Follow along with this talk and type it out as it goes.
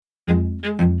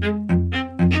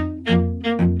I'm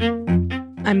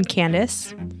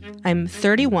Candace. I'm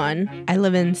 31. I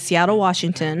live in Seattle,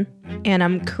 Washington, and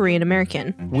I'm Korean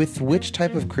American. With which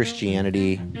type of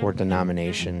Christianity or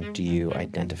denomination do you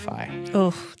identify?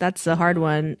 Oh, that's a hard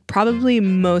one. Probably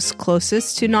most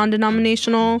closest to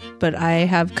non-denominational, but I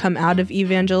have come out of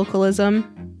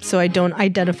evangelicalism, so I don't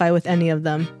identify with any of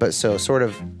them. But so sort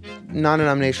of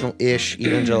non-denominational-ish,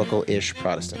 evangelical-ish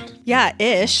Protestant. Yeah,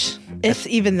 ish. If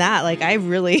even that, like I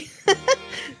really...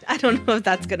 I don't know if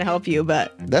that's going to help you,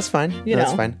 but... That's fine.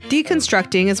 That's fine.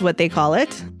 Deconstructing is what they call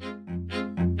it.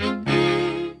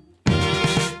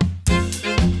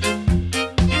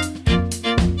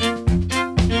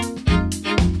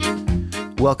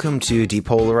 Welcome to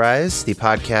Depolarize, the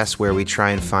podcast where we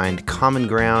try and find common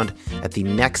ground at the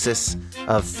nexus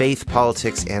of faith,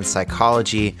 politics, and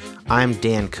psychology. I'm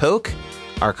Dan Koch.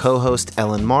 Our co-host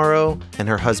Ellen Morrow and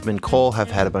her husband Cole have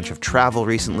had a bunch of travel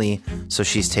recently, so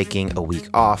she's taking a week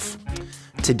off.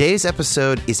 Today's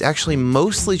episode is actually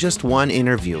mostly just one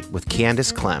interview with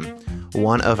Candace Clem,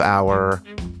 one of our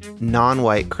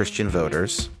non-white Christian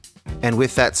voters. And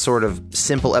with that sort of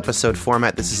simple episode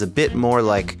format, this is a bit more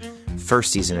like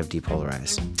first season of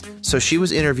Depolarize. So she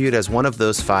was interviewed as one of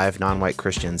those 5 non-white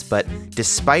Christians, but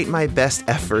despite my best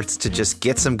efforts to just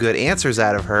get some good answers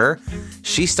out of her,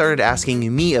 she started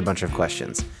asking me a bunch of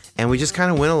questions. And we just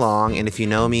kind of went along, and if you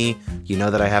know me, you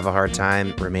know that I have a hard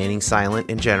time remaining silent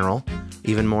in general,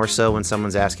 even more so when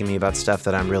someone's asking me about stuff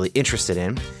that I'm really interested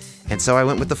in. And so I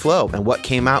went with the flow, and what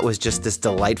came out was just this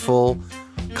delightful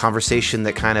conversation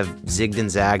that kind of zigged and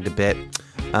zagged a bit.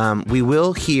 We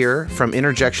will hear from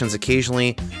interjections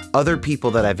occasionally, other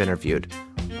people that I've interviewed,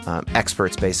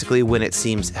 experts basically, when it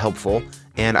seems helpful,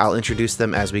 and I'll introduce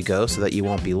them as we go so that you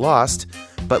won't be lost.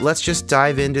 But let's just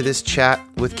dive into this chat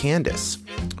with Candace.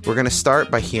 We're going to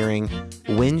start by hearing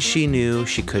when she knew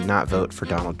she could not vote for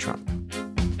Donald Trump.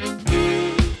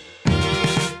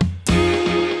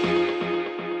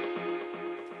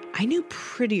 I knew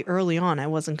pretty early on I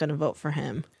wasn't going to vote for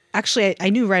him. Actually, I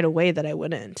knew right away that I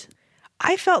wouldn't.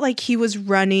 I felt like he was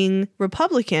running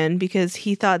Republican because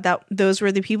he thought that those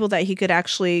were the people that he could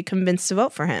actually convince to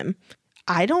vote for him.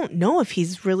 I don't know if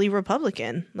he's really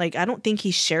Republican. Like, I don't think he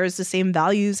shares the same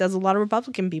values as a lot of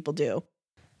Republican people do.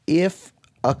 If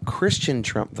a Christian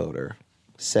Trump voter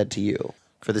said to you,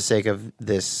 for the sake of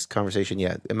this conversation,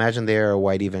 imagine they're a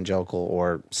white evangelical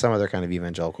or some other kind of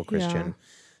evangelical Christian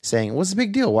saying, what's the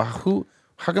big deal? Well,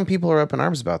 how come people are up in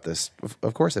arms about this?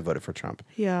 Of course I voted for Trump.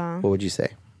 Yeah. What would you say?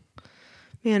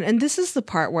 Man, and this is the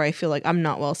part where I feel like I'm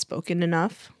not well-spoken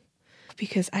enough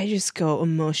because I just go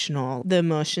emotional. The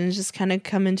emotions just kind of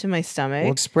come into my stomach.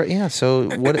 Well, so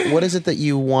what is it that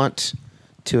you want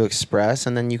to express?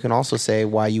 And then you can also say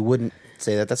why you wouldn't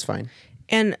say that. That's fine.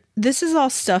 And this is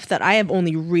all stuff that I have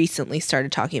only recently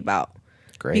started talking about.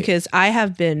 Great. Because I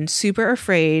have been super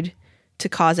afraid to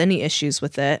cause any issues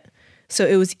with it. So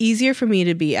it was easier for me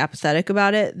to be apathetic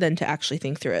about it than to actually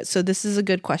think through it. So this is a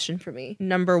good question for me.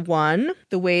 Number 1,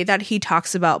 the way that he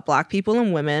talks about Black people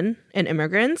and women and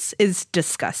immigrants is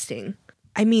disgusting.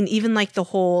 I mean, even like the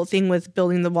whole thing with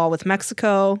building the wall with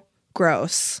Mexico,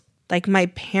 gross. Like my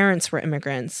parents were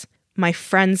immigrants. My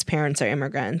friends' parents are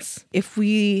immigrants. If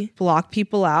we block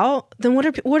people out, then what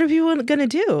are people going to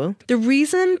do? The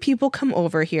reason people come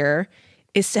over here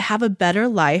is to have a better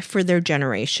life for their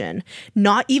generation,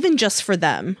 not even just for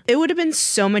them. It would have been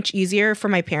so much easier for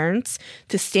my parents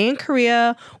to stay in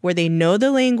Korea where they know the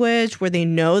language, where they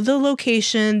know the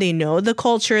location, they know the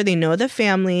culture, they know the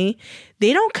family.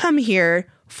 They don't come here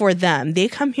for them. They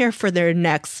come here for their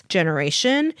next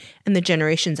generation and the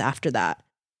generations after that.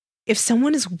 If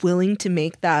someone is willing to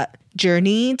make that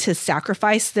journey to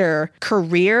sacrifice their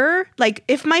career, like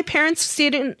if my parents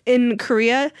stayed in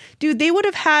Korea, dude, they would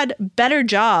have had better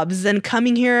jobs than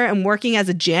coming here and working as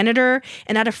a janitor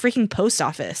and at a freaking post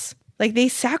office. Like they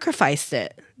sacrificed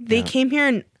it. They came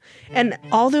here and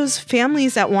all those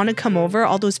families that want to come over,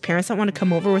 all those parents that want to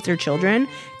come over with their children,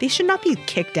 they should not be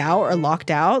kicked out or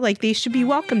locked out. Like they should be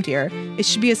welcomed here. It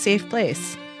should be a safe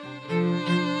place.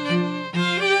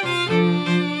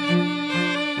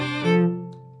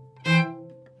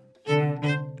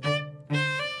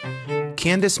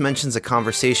 Candace mentions a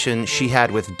conversation she had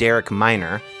with Derek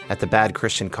Minor at the Bad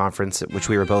Christian Conference, at which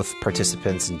we were both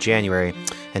participants in January.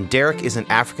 And Derek is an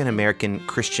African-American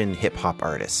Christian hip-hop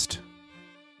artist.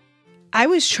 I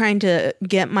was trying to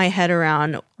get my head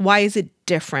around why is it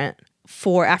different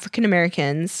for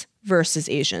African-Americans versus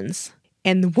Asians.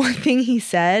 And the one thing he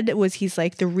said was he's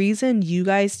like, the reason you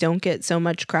guys don't get so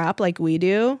much crap like we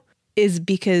do is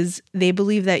because they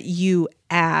believe that you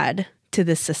add to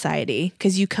this society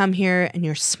because you come here and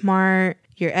you're smart,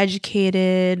 you're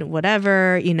educated,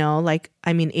 whatever, like,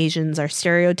 I mean, Asians are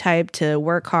stereotyped to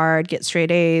work hard, get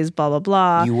straight A's, blah, blah,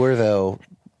 blah. You were, though,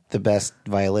 the best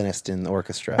violinist in the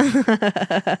orchestra.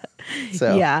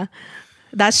 So yeah,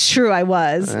 that's true. I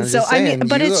was. So, saying, I mean,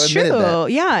 but it's true.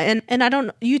 that. Yeah. And I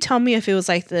don't, you tell me if it was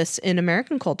like this in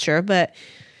American culture, but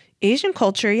Asian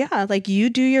culture, yeah, like you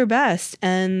do your best.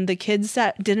 And the kids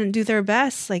that didn't do their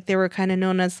best, like they were kind of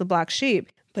known as the black sheep.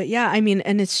 But yeah, I mean,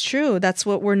 and it's true. That's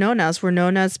what we're known as. We're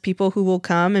known as people who will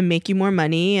come and make you more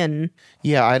money. And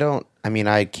yeah,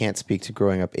 I can't speak to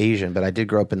growing up Asian, but I did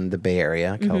grow up in the Bay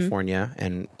Area, California.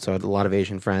 And so I had a lot of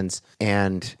Asian friends.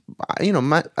 And,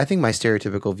 I think my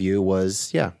stereotypical view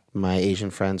was, yeah, my Asian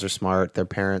friends are smart. Their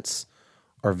parents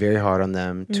are very hard on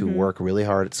them to work really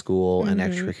hard at school and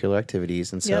extracurricular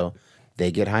activities. And so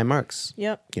they get high marks.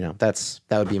 Yep. That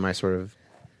would be that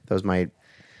was my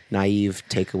naive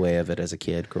takeaway of it as a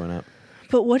kid growing up.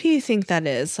 But what do you think that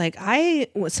is? Like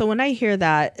so when I hear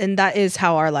that, and that is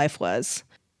how our life was,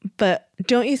 but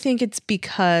don't you think it's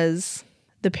because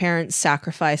the parents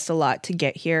sacrificed a lot to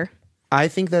get here? I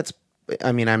think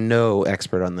I'm no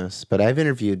expert on this, but I've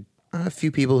interviewed a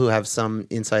few people who have some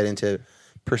insight into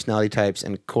personality types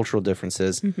and cultural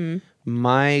differences.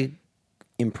 My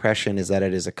impression is that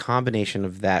it is a combination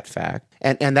of that fact.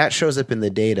 And that shows up in the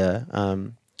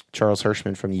data. Charles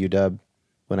Hirschman from UW,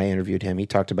 when I interviewed him, he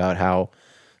talked about how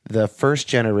the first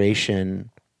generation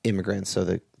immigrants,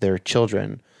 so their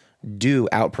children, do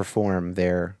outperform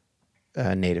their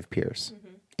native peers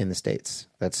in the States.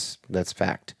 That's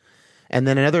fact. And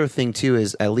then another thing too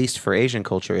is, at least for Asian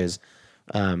culture, is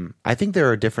I think there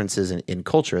are differences in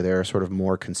culture. There are sort of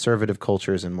more conservative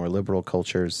cultures and more liberal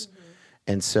cultures.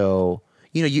 And so,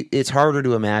 it's harder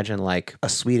to imagine like a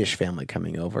Swedish family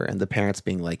coming over and the parents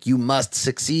being like, you must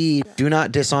succeed. Do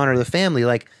not dishonor the family.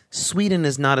 Like, Sweden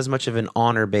is not as much of an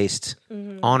honor-based,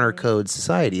 honor code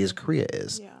society as Korea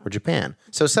is, or Japan.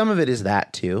 So some of it is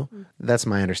that too. That's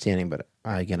my understanding, but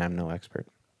again, I'm no expert.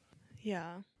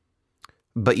 Yeah.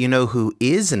 But you know who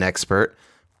is an expert?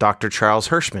 Dr. Charles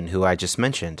Hirschman, who I just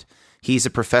mentioned. He's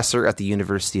a professor at the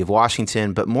University of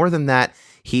Washington, but more than that,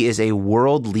 he is a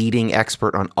world-leading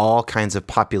expert on all kinds of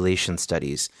population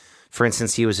studies. For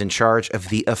instance, he was in charge of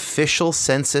the official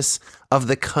census of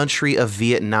the country of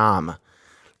Vietnam.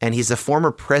 And he's a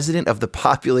former president of the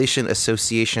Population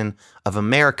Association of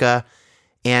America,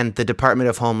 and the Department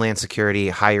of Homeland Security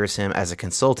hires him as a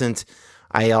consultant.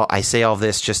 I say all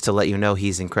this just to let you know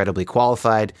he's incredibly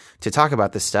qualified to talk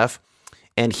about this stuff.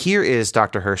 And here is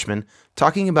Dr. Hirschman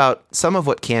talking about some of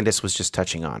what Candace was just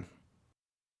touching on.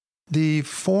 The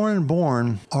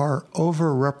foreign-born are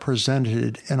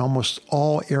overrepresented in almost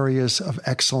all areas of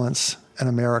excellence in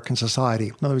American society.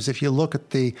 In other words, if you look at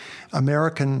the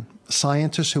American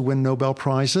scientists who win Nobel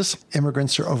Prizes,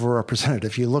 immigrants are overrepresented.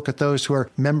 If you look at those who are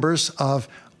members of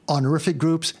honorific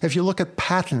groups, if you look at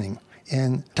patenting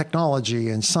in technology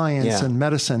and science and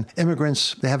medicine,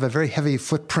 immigrants, they have a very heavy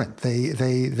footprint.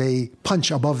 They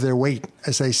punch above their weight,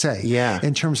 as they say,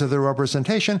 in terms of their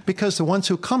representation, because the ones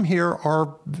who come here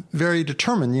are very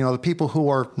determined. The people who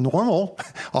are normal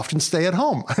often stay at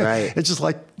home. Right. It's just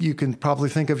like you can probably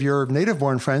think of your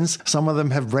native-born friends. Some of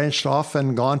them have branched off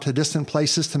and gone to distant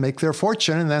places to make their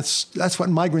fortune, and that's what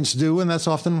migrants do, and that's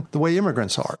often the way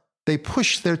immigrants are. They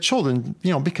push their children,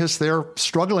 because they're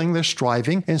struggling, they're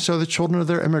striving. And so the children of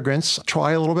their immigrants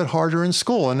try a little bit harder in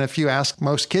school. And if you ask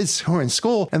most kids who are in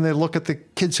school and they look at the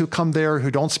kids who come there who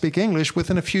don't speak English,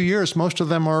 within a few years, most of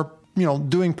them are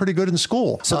doing pretty good in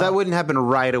school. So that wouldn't happen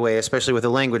right away, especially with a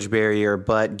language barrier,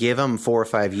 but give them 4 or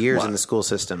 5 years in the school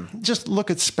system. Just look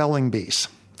at spelling bees.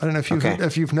 I don't know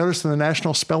if you've noticed in the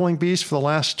National Spelling Bees for the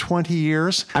last 20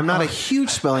 years. I'm not a huge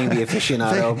spelling bee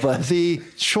aficionado, but the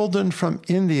children from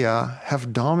India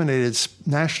have dominated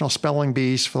National Spelling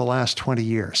Bees for the last 20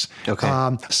 years.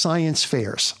 Okay. Science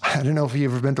fairs. I don't know if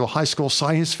you've ever been to a high school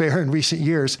science fair in recent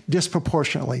years.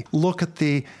 Disproportionately, look at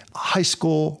the high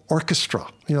school orchestra.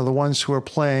 The ones who are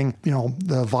playing,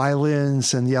 the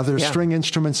violins and the other string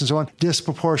instruments and so on.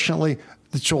 Disproportionately,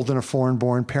 the children of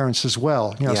foreign-born parents as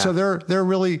well. So they're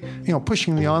really,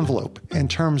 pushing the envelope in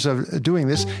terms of doing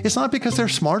this. It's not because they're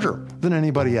smarter than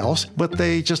anybody else, but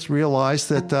they just realize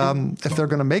that if they're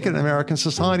going to make it in American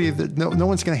society, that no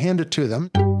one's going to hand it to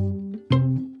them.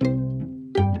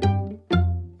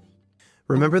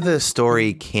 Remember the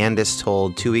story Candace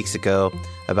told 2 weeks ago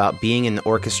about being in the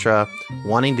orchestra,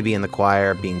 wanting to be in the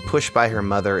choir, being pushed by her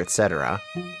mother, etc.?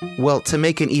 Well, to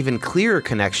make an even clearer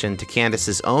connection to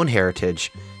Candace's own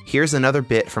heritage, here's another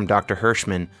bit from Dr.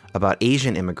 Hirschman about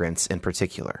Asian immigrants in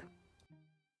particular.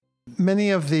 Many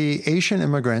of the Asian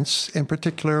immigrants in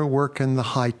particular work in the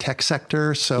high-tech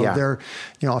sector. So they're,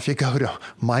 if you go to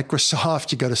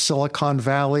Microsoft, you go to Silicon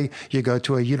Valley, you go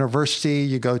to a university,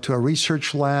 you go to a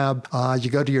research lab, you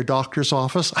go to your doctor's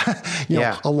office.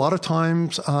 A lot of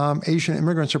times Asian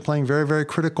immigrants are playing very, very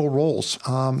critical roles.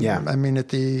 I mean, at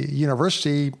the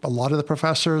university, a lot of the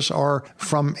professors are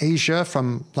from Asia,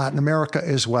 from Latin America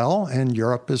as well, and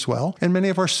Europe as well. And many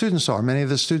of our students are. Many of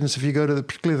the students, if you go to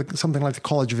particularly something like the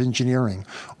College of Engineering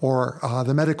or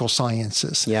the medical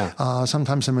sciences.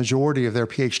 Sometimes the majority of their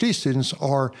PhD students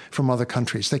are from other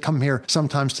countries. They come here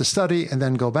sometimes to study and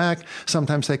then go back.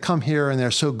 Sometimes they come here and they're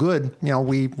so good,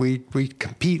 we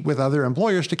compete with other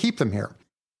employers to keep them here.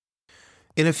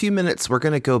 In a few minutes, we're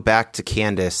going to go back to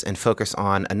Candace and focus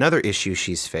on another issue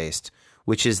she's faced,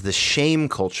 which is the shame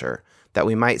culture that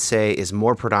we might say is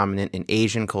more predominant in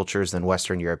Asian cultures than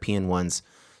Western European ones,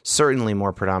 certainly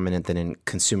more predominant than in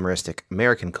consumeristic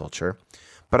American culture.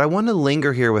 But I want to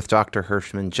linger here with Dr.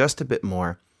 Hirschman just a bit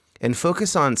more and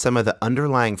focus on some of the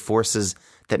underlying forces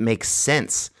that make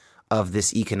sense of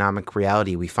this economic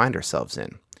reality we find ourselves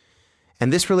in.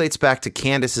 And this relates back to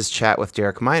Candace's chat with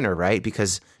Derek Miner, right?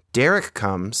 Because Derek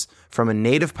comes from a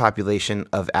native population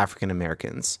of African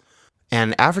Americans.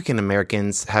 And African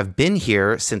Americans have been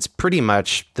here since pretty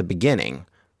much the beginning,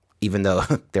 even though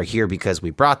they're here because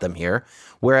we brought them here.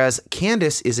 Whereas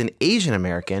Candace is an Asian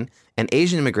American, and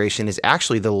Asian immigration is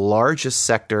actually the largest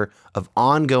sector of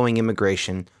ongoing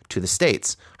immigration to the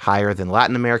States, higher than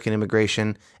Latin American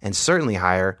immigration and certainly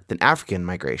higher than African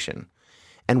migration.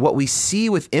 And what we see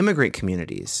with immigrant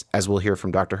communities, as we'll hear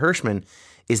from Dr. Hirschman,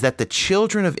 is that the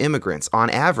children of immigrants, on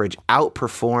average,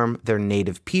 outperform their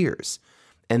native peers.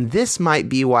 And this might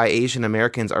be why Asian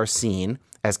Americans are seen,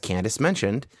 as Candace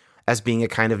mentioned, as being a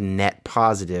kind of net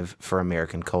positive for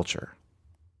American culture.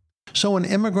 So when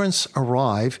immigrants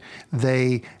arrive,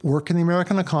 they work in the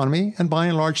American economy, and by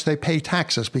and large, they pay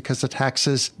taxes because the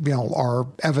taxes, are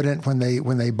evident when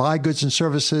they buy goods and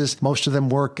services. Most of them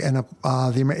work, and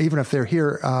even if they're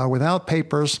here without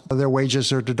papers, their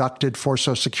wages are deducted for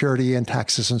Social Security and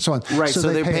taxes and so on. Right.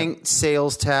 So they're paying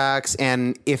sales tax,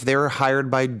 and if they're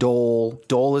hired by Dole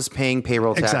is paying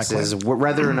payroll taxes,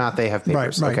 whether or not they have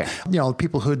papers. Right. Okay.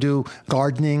 People who do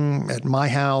gardening at my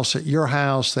house, at your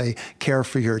house, they care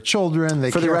for your children.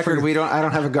 For the record, I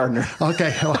don't have a gardener.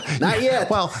 Okay, well, not yet.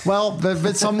 But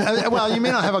you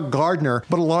may not have a gardener,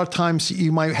 but a lot of times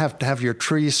you might have to have your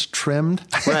trees trimmed,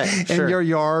 right? In your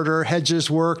yard, or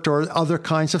hedges worked, or other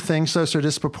kinds of things. Those are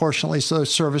disproportionately. So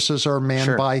those services are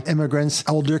manned by immigrants.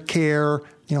 Elder care,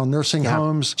 nursing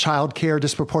homes, child care,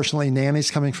 disproportionately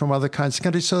nannies coming from other kinds of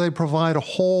countries. So they provide a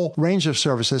whole range of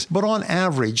services. But on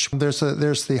average, there's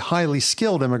the highly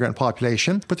skilled immigrant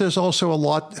population, but there's also a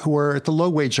lot who are at the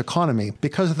low-wage economy.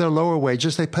 Because of their lower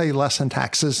wages, they pay less in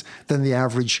taxes than the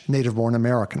average native-born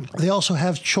American. They also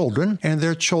have children, and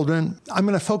their children, I'm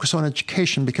going to focus on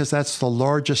education because that's the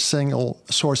largest single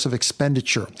source of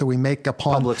expenditure that we make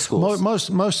upon public schools.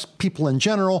 Most people in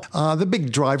general. The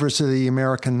big drivers of the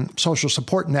American social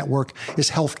support network is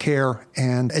healthcare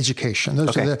and education.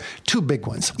 Those are the two big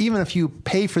ones. Even if you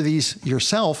pay for these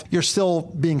yourself, you're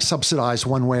still being subsidized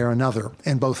one way or another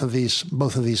in both of these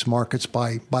markets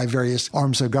by various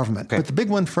arms of government. But the big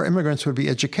one for immigrants would be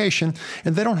education,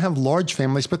 and they don't have large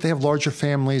families, but they have larger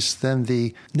families than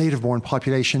the native-born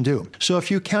population do. So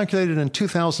if you calculated in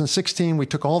 2016, we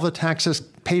took all the taxes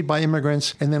paid by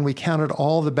immigrants, and then we counted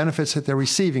all the benefits that they're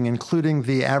receiving, including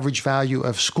the average value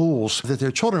of schools that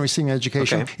their children are receiving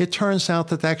education. It turns out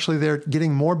that actually they're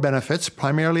getting more benefits,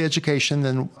 primarily education,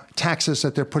 than taxes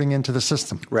that they're putting into the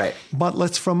system. Right. But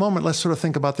let's sort of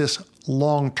think about this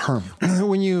long term.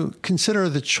 When you consider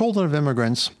the children of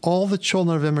immigrants, all the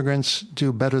children of immigrants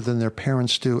do better than their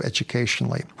parents do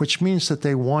educationally, which means that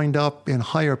they wind up in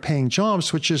higher paying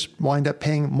jobs, which is wind up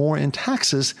paying more in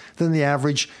taxes than the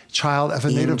average child of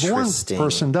a native-born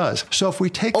person does. So if we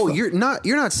take... you're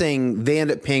not saying they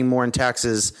end up paying more in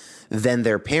taxes than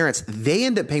their parents. They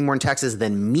end up paying more in taxes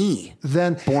than me,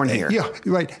 born here. Yeah,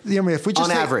 right. If we just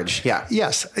average, yeah.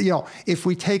 Yes. If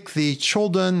we take the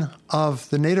children of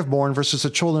the native-born versus the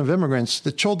children of immigrants,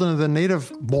 the children of the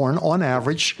native-born, on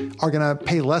average, are going to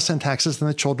pay less in taxes than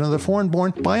the children of the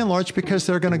foreign-born, by and large, because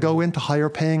they're going to go into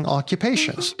higher-paying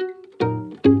occupations.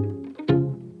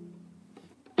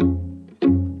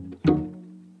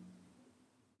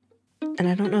 And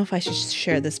I don't know if I should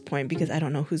share this point because I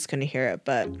don't know who's going to hear it,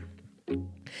 but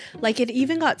it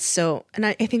even got so, and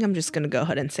I think I'm just going to go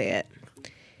ahead and say it.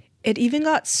 It even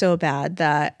got so bad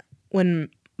that when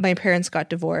my parents got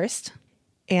divorced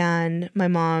and my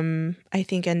mom, I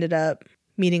think, ended up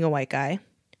meeting a white guy,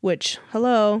 which,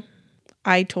 hello,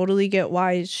 I totally get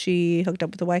why she hooked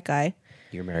up with a white guy.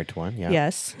 You're married to one, yeah.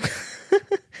 Yes.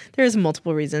 There's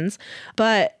multiple reasons.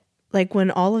 But like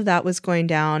when all of that was going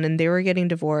down and they were getting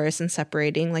divorced and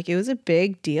separating, like it was a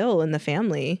big deal in the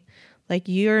family. Like,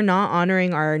 you're not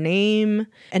honoring our name.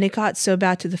 And it got so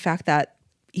bad to the fact that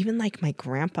even like my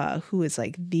grandpa, who is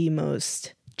like the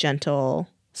most gentle,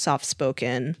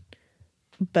 soft-spoken,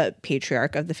 but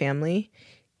patriarch of the family,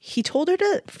 he told her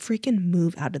to freaking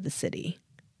move out of the city.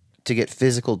 To get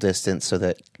physical distance so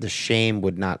that the shame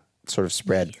would not sort of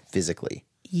spread physically.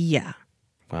 Yeah.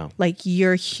 Wow. Like,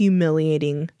 you're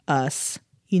humiliating us.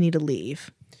 You need to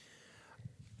leave.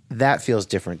 That feels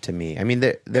different to me. I mean,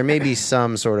 there may be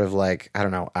some sort of like, I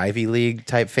don't know, Ivy League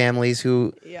type families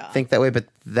who think that way, but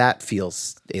that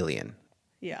feels alien.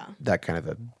 Yeah. That kind of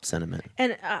a sentiment.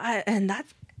 And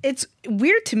that's, it's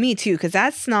weird to me too, because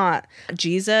that's not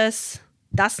Jesus.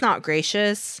 That's not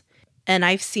gracious. And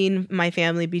I've seen my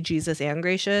family be Jesus and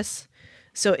gracious.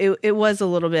 So it was a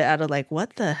little bit out of like,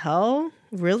 what the hell?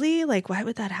 Really? Like, why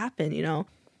would that happen, you know?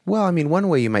 Well, I mean, one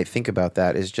way you might think about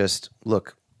that is just,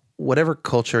 look, whatever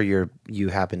culture you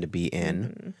happen to be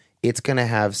in, it's going to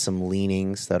have some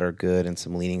leanings that are good and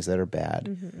some leanings that are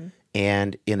bad.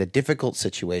 And in a difficult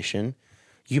situation,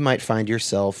 you might find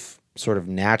yourself sort of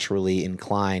naturally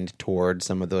inclined toward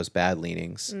some of those bad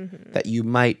leanings that you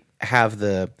might have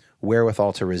the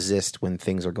wherewithal to resist when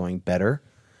things are going better.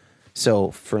 So,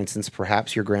 for instance,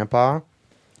 perhaps your grandpa,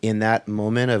 in that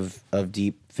moment of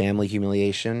deep family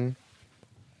humiliation,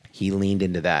 he leaned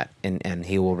into that, and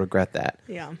he will regret that.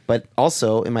 Yeah. But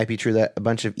also, it might be true that a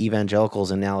bunch of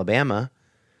evangelicals in Alabama,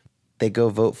 they go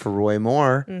vote for Roy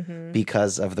Moore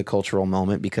because of the cultural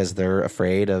moment, because they're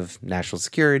afraid of national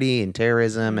security and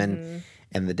terrorism and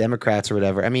the Democrats or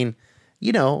whatever. I mean,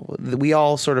 you know, we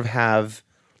all sort of have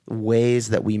ways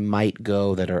that we might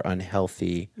go that are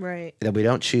unhealthy, Right. that we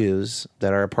don't choose,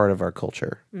 that are a part of our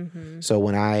culture. So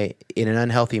when in an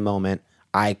unhealthy moment,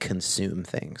 I consume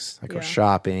things. I go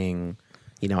shopping,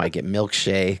 you know, I get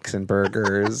milkshakes and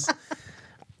burgers,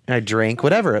 and I drink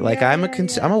whatever. Like I'm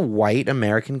a white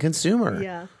American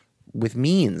consumer with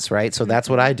means, right? So that's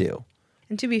what I do.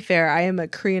 And to be fair, I am a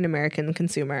Korean American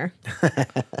consumer.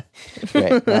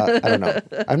 Right. I don't know.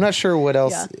 I'm not sure what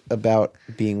else about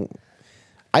being.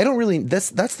 I don't really.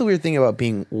 That's the weird thing about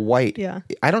being white. Yeah.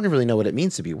 I don't really know what it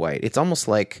means to be white. It's almost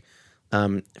like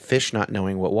fish not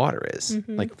knowing what water is.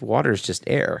 Like water is just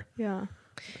air. Yeah.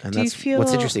 And Do you that's feel-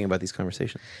 what's interesting about these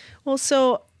conversations. Well,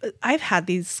 so I've had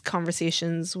these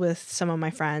conversations with some of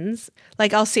my friends.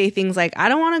 Like, I'll say things like, I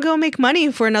don't want to go make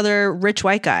money for another rich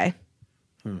white guy.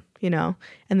 You know?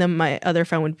 And then my other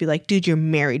friend would be like, dude, you're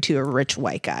married to a rich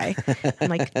white guy. I'm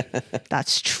like,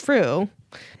 that's true.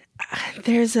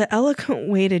 There's an eloquent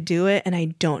way to do it, and I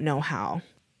don't know how.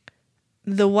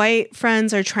 The white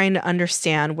friends are trying to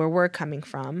understand where we're coming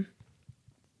from.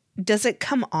 Does it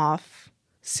come off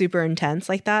super intense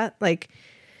like that? Like,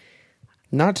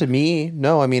 Not to me.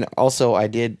 No, I mean, also I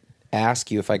did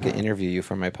ask you if I could interview you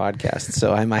for my podcast.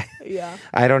 So I might,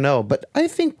 I don't know, but I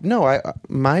think, no,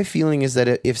 my feeling is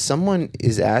that if someone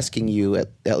is asking you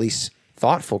at least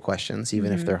thoughtful questions,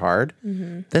 even if they're hard,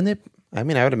 then I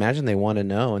would imagine they want to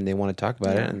know and they want to talk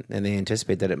about it and they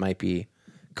anticipate that it might be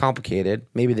complicated.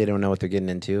 Maybe they don't know what they're getting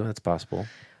into. That's possible.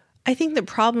 I think the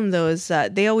problem though is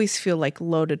that they always feel like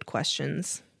loaded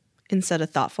questions instead of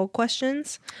thoughtful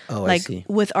questions. Oh, like I see.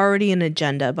 with already an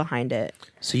agenda behind it.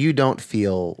 So you don't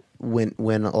feel when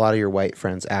a lot of your white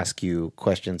friends ask you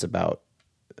questions about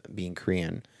being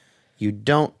Korean, you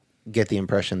don't get the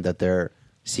impression that they're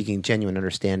seeking genuine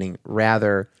understanding.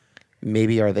 Rather,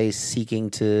 maybe are they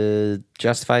seeking to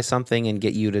justify something and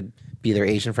get you to be their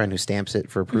Asian friend who stamps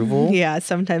it for approval? Yeah,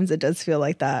 sometimes it does feel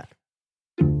like that.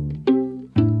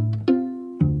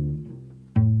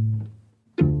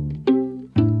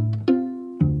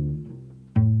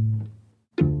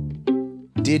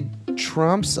 Did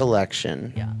Trump's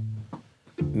election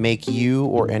make you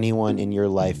or anyone in your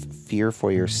life fear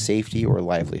for your safety or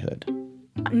livelihood?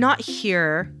 Not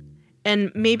here,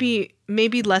 and maybe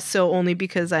less so only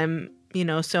because I'm,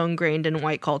 so ingrained in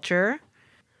white culture.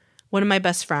 One of my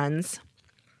best friends,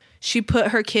 she put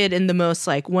her kid in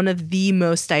one of the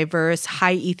most diverse,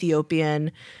 high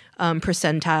Ethiopian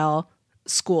percentile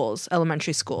schools,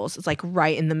 elementary schools. It's like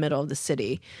right in the middle of the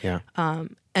city. Yeah.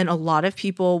 And a lot of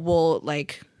people will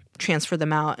transfer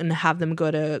them out and have them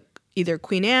go to either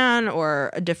Queen Anne or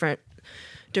a different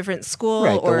school.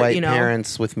 Right. Or, the white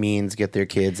parents with means get their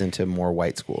kids into more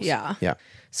white schools. Yeah. Yeah.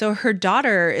 So her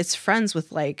daughter is friends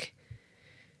with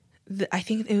I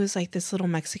think it was this little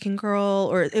Mexican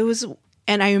girl,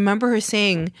 and I remember her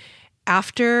saying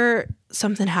after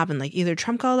something happened, like either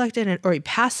Trump got elected or he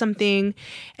passed something,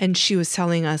 and she was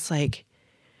telling us like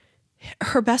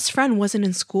her best friend wasn't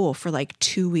in school for like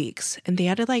 2 weeks, and they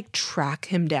had to like track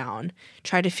him down,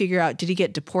 try to figure out, did he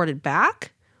get deported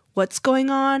back? What's going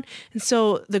on? And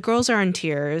so the girls are in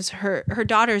tears. Her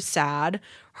daughter's sad.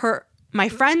 My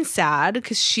friend's sad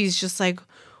because she's just like,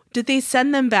 did they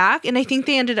send them back? And I think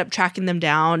they ended up tracking them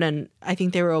down, and I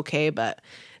think they were okay. But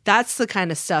that's the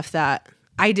kind of stuff that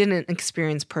I didn't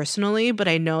experience personally, but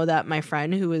I know that my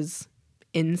friend who was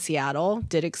in Seattle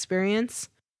did experience.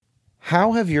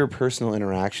 How have your personal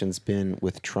interactions been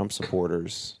with Trump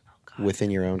supporters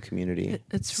within your own community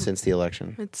since the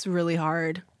election? It's really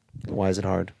hard. Why is it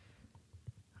hard?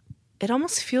 It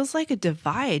almost feels like a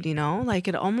divide, you know? Like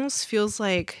it almost feels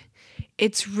like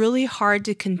it's really hard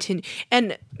to continue.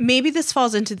 And maybe this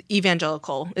falls into the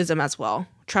evangelicalism as well.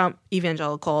 Trump,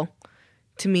 evangelical,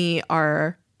 to me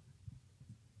are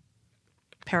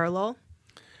parallel.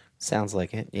 Sounds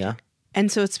like it, yeah.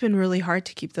 And so it's been really hard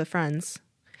to keep the friends.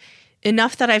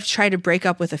 Enough that I've tried to break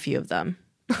up with a few of them.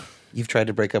 You've tried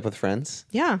to break up with friends?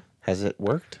 Yeah. Has it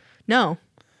worked? No.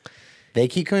 They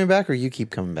keep coming back or you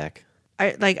keep coming back?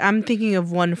 I'm thinking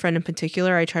of one friend in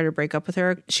particular. I tried to break up with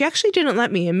her. She actually didn't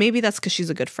let me. And maybe that's because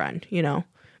she's a good friend, you know,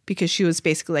 because she was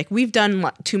basically like, we've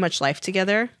done too much life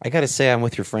together. I got to say, I'm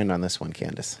with your friend on this one,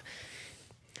 Candace.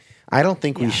 I don't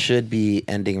think we should be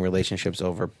ending relationships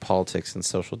over politics and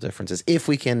social differences if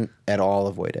we can at all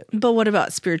avoid it. But what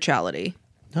about spirituality?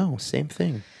 No, same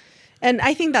thing. And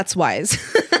I think that's wise.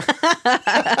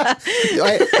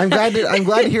 I'm glad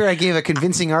to hear I gave a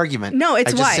convincing argument. No,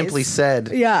 it's I just wise. simply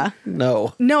said,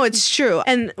 no. No, it's true.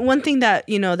 And one thing that,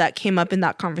 you know, that came up in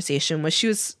that conversation was she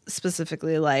was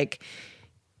specifically like,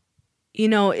 you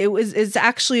know, it's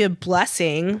actually a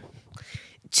blessing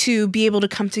to be able to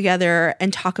come together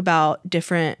and talk about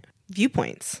different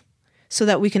viewpoints so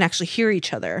that we can actually hear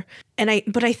each other.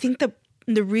 But I think that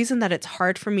the reason that it's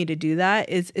hard for me to do that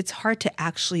is it's hard to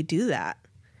actually do that.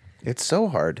 It's so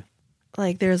hard.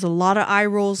 Like there's a lot of eye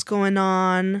rolls going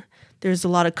on. There's a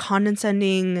lot of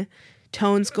condescending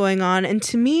tones going on. And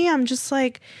to me, I'm just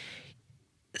like,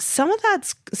 some of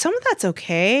that's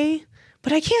okay,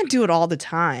 but I can't do it all the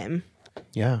time.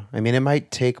 Yeah. I mean, it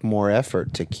might take more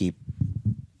effort to keep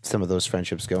some of those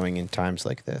friendships going in times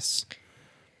like this.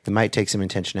 It might take some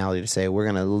intentionality to say, we're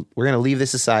going to leave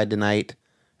this aside tonight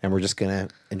and we're just going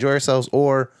to enjoy ourselves,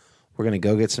 or we're going to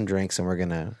go get some drinks and we're going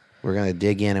to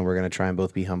dig in and we're going to try and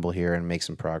both be humble here and make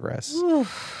some progress.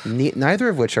 Neither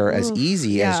of which are as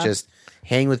easy as just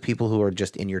hanging with people who are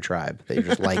just in your tribe, that are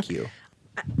just like you.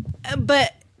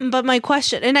 But my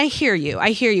question, and I hear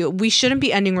you. We shouldn't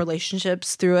be ending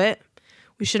relationships through it.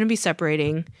 We shouldn't be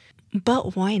separating.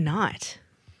 But why not?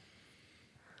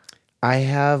 I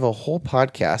have a whole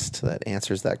podcast that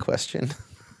answers that question.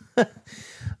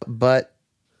 But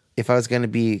if I was going to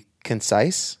be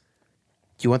concise,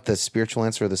 do you want the spiritual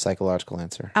answer or the psychological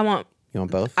answer? You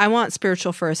want both? I want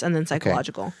spiritual first and then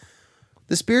psychological. Okay.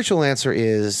 The spiritual answer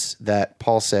is that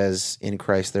Paul says in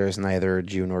Christ there is neither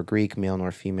Jew nor Greek, male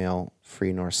nor female,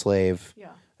 free nor slave.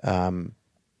 Yeah.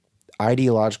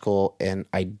 Ideological and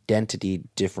identity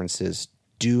differences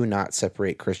do not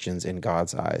separate Christians in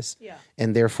God's eyes. Yeah.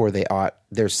 And therefore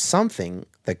there's something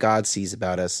that God sees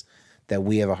about us that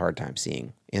we have a hard time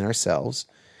seeing in ourselves.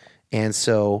 And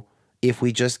so if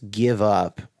we just give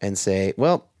up and say,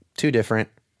 well, too different,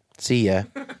 see ya,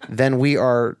 then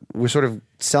we're sort of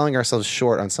selling ourselves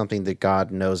short on something that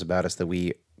God knows about us that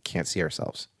we can't see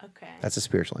ourselves. Okay. That's a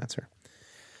spiritual answer.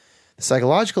 The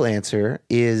psychological answer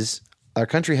is our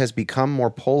country has become more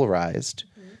polarized,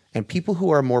 and people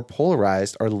who are more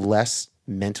polarized are less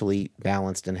mentally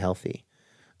balanced and healthy.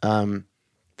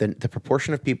 The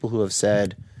proportion of people who have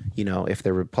said, you know, if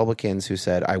they're Republicans who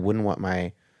said, I wouldn't want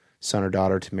my son or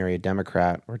daughter to marry a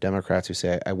Democrat, or Democrats who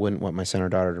say, I wouldn't want my son or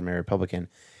daughter to marry a Republican,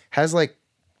 has like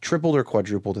tripled or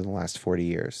quadrupled in the last 40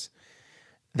 years.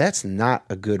 That's not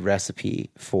a good recipe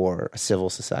for a civil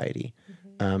society.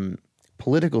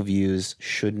 Political views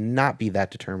should not be that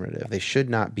determinative. They should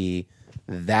not be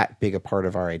that big a part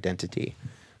of our identity.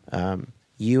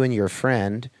 You and your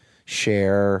friend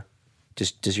share,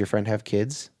 does your friend have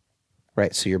kids?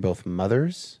 Right, so you're both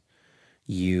mothers.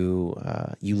 You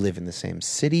live in the same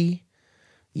city.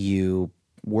 You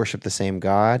worship the same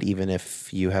God, even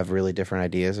if you have really different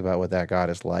ideas about what that God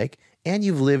is like. And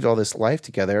you've lived all this life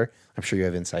together. I'm sure you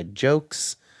have inside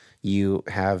jokes. You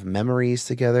have memories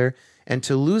together. And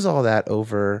to lose all that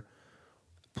over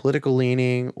political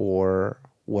leaning or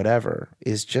whatever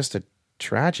is just a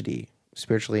tragedy,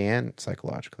 spiritually and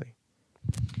psychologically.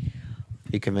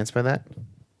 Are you convinced by that?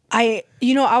 I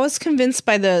was convinced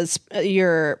by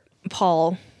your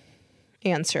Paul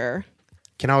answer.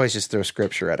 Can always just throw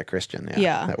scripture at a Christian.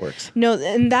 Yeah. That works. No,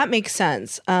 and that makes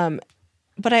sense.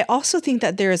 But I also think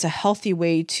that there is a healthy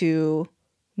way to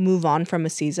move on from a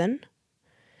season.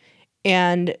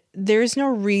 And there's no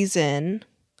reason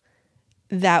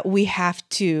that we have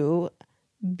to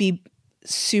be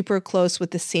super close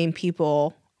with the same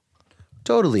people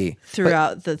totally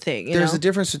throughout the thing. There's a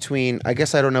difference between, I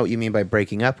guess I don't know what you mean by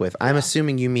breaking up with. I'm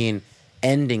assuming you mean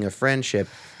ending a friendship.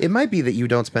 It might be that you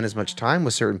don't spend as much time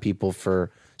with certain people for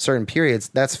certain periods.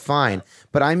 That's fine.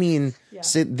 But I mean,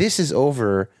 so this is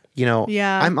over, you know.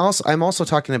 Yeah. I'm also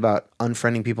talking about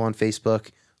unfriending people on Facebook,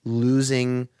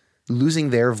 losing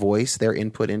their voice, their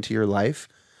input into your life.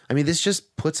 I mean, this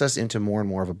just puts us into more and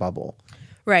more of a bubble.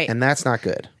 Right. And that's not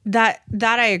good. That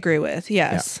I agree with.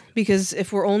 Yes. Yeah. Because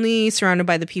if we're only surrounded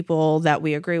by the people that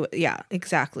we agree with, yeah,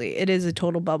 exactly. It is a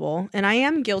total bubble. And I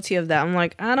am guilty of that. I'm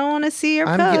like, I don't want to see your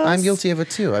posts. I'm guilty of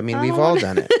it too. I mean, we've all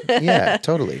done it. Yeah,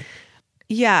 totally.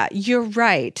 Yeah, you're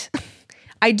right.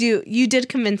 You did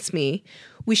convince me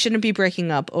we shouldn't be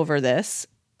breaking up over this,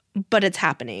 but it's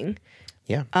happening.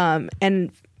 Yeah.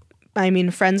 And I mean,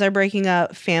 friends are breaking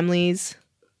up, families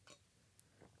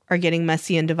are getting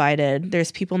messy and divided.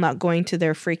 There's people not going to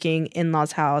their freaking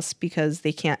in-laws' house because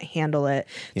they can't handle it.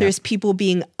 Yeah. There's people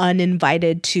being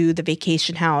uninvited to the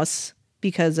vacation house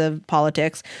because of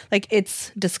politics. Like,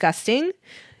 it's disgusting.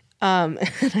 And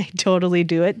I totally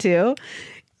do it too.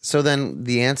 So then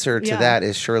the answer to that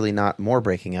is surely not more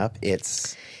breaking up.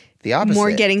 It's the opposite.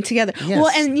 More getting together. Yes.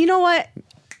 Well, and you know what?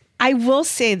 I will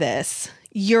say this.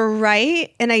 You're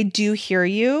right. And I do hear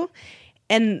you.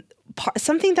 And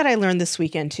something that I learned this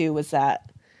weekend too was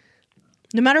that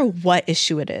no matter what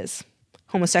issue it is,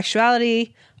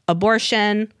 homosexuality,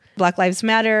 abortion, Black Lives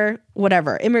Matter,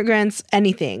 whatever, immigrants,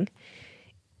 anything,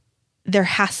 there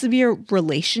has to be a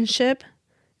relationship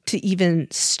to even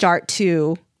start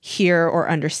to hear or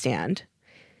understand.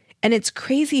 And it's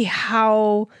crazy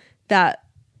how that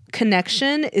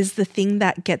connection is the thing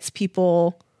that gets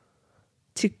people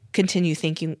to continue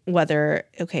thinking whether,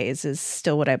 okay, is this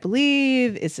still what I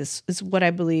believe? Is what I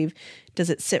believe? Does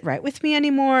it sit right with me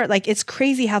anymore? Like, it's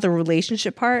crazy how the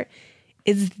relationship part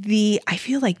is I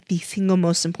feel like the single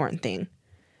most important thing.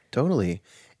 Totally.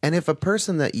 And if a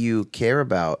person that you care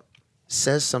about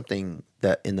says something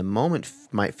that in the moment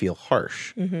might feel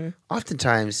harsh,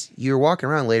 oftentimes you're walking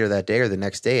around later that day or the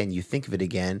next day and you think of it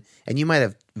again, and you might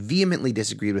have vehemently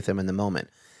disagreed with them in the moment.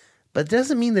 But it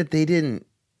doesn't mean that they didn't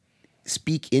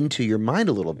speak into your mind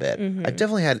a little bit. I've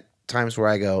definitely had times where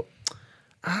I go,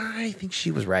 I think she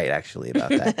was right actually about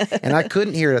that. And I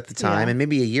couldn't hear it at the time. And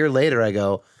maybe a year later I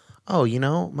go, oh, you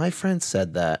know, my friend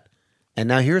said that. And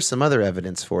now here's some other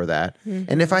evidence for that.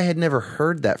 And if I had never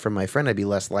heard that from my friend, I'd be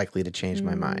less likely to change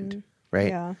my mind. Right?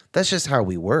 Yeah. That's just how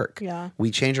we work. Yeah.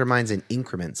 We change our minds in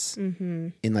increments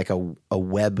in like a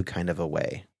web kind of a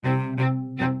way.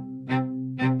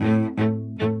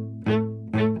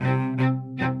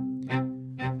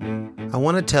 I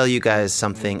want to tell you guys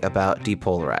something about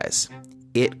Depolarize.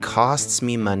 It costs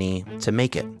me money to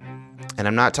make it. And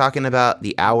I'm not talking about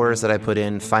the hours that I put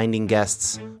in finding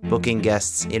guests, booking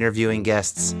guests, interviewing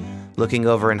guests, looking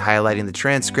over and highlighting the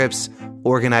transcripts,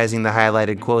 organizing the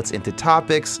highlighted quotes into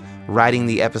topics, writing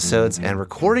the episodes, and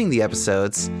recording the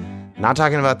episodes. Not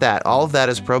talking about that. All of that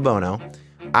is pro bono.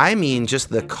 I mean just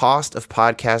the cost of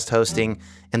podcast hosting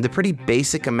and the pretty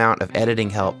basic amount of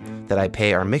editing help that I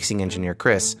pay our mixing engineer,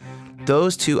 Chris.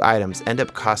 Those two items end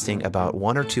up costing about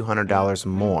 $100 or $200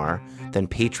 more than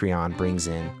Patreon brings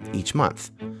in each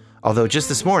month. Although just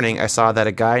this morning, I saw that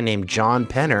a guy named John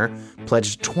Penner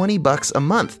pledged $20 a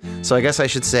month. So I guess I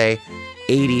should say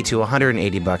 $80 to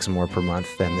 $180 more per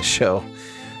month than the show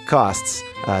costs.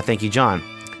 Thank you, John.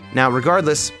 Now,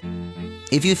 regardless,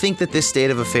 if you think that this state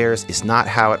of affairs is not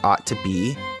how it ought to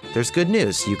be, there's good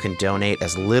news. You can donate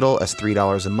as little as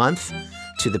 $3 a month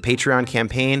to the Patreon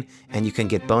campaign, and you can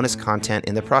get bonus content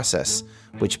in the process,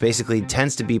 which basically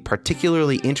tends to be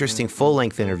particularly interesting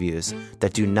full-length interviews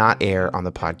that do not air on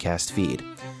the podcast feed.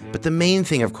 But the main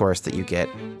thing, of course, that you get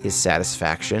is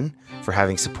satisfaction for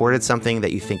having supported something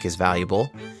that you think is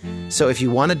valuable. So if you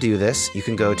want to do this, you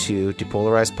can go to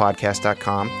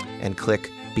depolarizedpodcast.com and click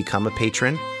Become a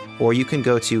Patron, or you can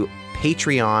go to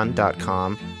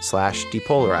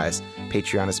patreon.com/depolarize.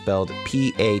 Patreon is spelled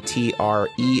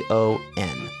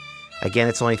Patreon. Again,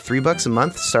 it's only $3 a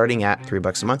month. Starting at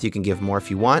 $3 a month, you can give more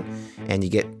if you want, and you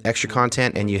get extra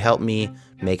content, and you help me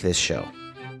make this show.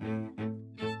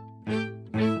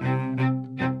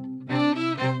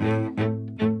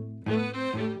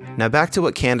 Now back to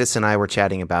what Candace and I were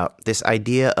chatting about, this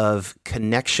idea of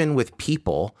connection with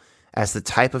people as the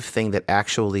type of thing that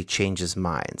actually changes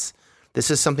minds. This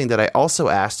is something that I also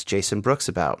asked Jason Brooks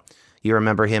about. You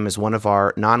remember him as one of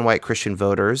our non-white Christian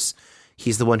voters.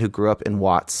 He's the one who grew up in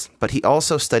Watts, but he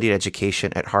also studied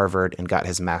education at Harvard and got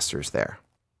his master's there.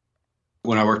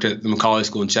 When I worked at the Macaulay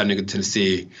School in Chattanooga,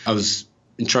 Tennessee, I was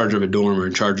in charge of a dorm or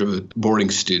in charge of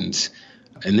boarding students.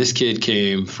 And this kid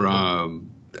came from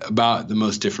about the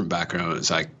most different background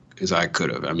as I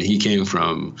could have. I mean, he came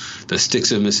from the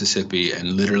sticks of Mississippi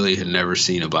and literally had never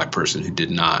seen a black person who did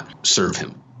not serve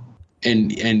him.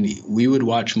 And we would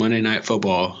watch Monday Night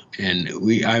Football, and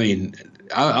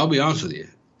I'll be honest with you,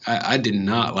 I did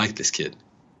not like this kid.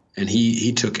 And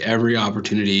he took every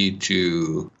opportunity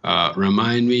to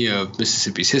remind me of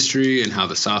Mississippi's history and how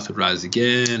the South would rise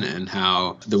again and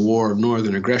how the War of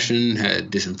Northern Aggression had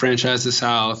disenfranchised the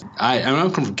South. I'm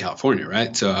from California,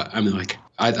 right? So,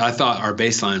 I thought our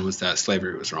baseline was that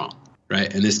slavery was wrong,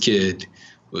 right? And this kid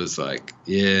was like,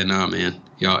 yeah, nah, man,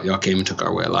 y'all came and took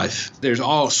our way of life. There's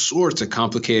all sorts of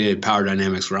complicated power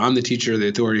dynamics where I'm the teacher, the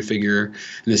authority figure, and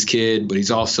this kid, but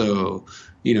he's also,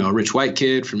 a rich white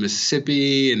kid from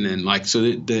Mississippi, and then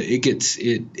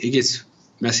it gets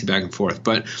messy back and forth.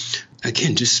 But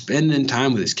again, just spending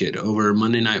time with this kid over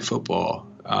Monday Night Football,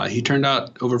 he turned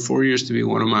out over 4 years to be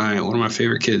one of my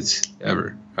favorite kids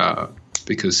ever,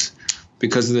 because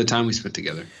of the time we spent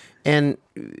together. And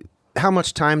how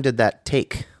much time did that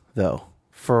take, though,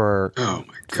 for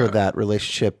that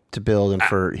relationship to build and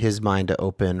for his mind to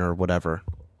open or whatever?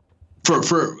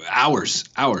 For hours,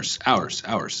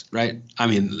 right? I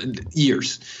mean,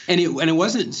 years. And it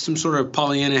wasn't some sort of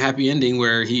Pollyanna happy ending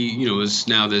where he, was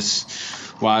now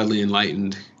this wildly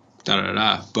enlightened,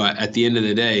 But at the end of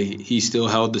the day, he still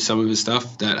held to some of his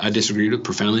stuff that I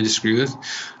profoundly disagree with.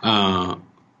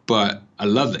 But I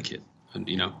love that kid,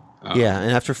 yeah,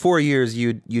 and after 4 years,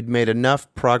 you'd made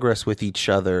enough progress with each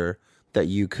other that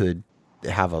you could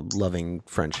have a loving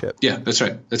friendship. Yeah, that's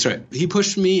right. He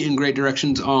pushed me in great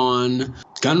directions on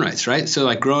gun rights, right? So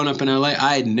like growing up in LA,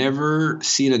 I had never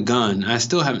seen a gun. I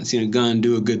still haven't seen a gun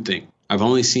do a good thing. I've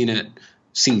only seen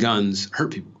guns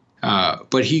hurt people.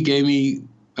 But he gave me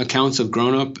accounts of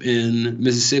growing up in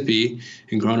Mississippi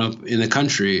and growing up in the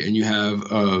country, and you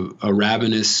have a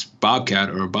ravenous bobcat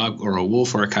or a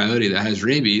wolf or a coyote that has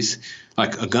rabies.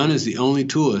 Like a gun is the only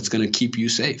tool that's going to keep you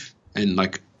safe. And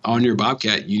like on your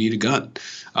bobcat, you need a gun.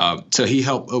 So he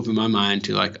helped open my mind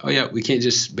to like, oh yeah, we can't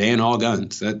just ban all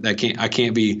guns. I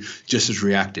can't be just as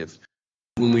reactive.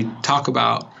 When we talk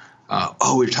about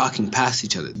we're talking past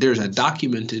each other. There's a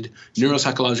documented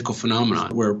neuropsychological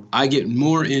phenomenon where I get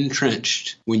more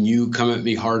entrenched when you come at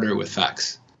me harder with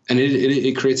facts. And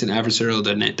it creates an adversarial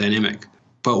dynamic.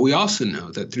 But we also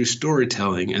know that through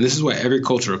storytelling, and this is why every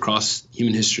culture across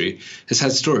human history has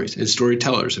had stories and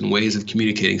storytellers and ways of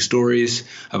communicating stories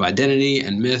of identity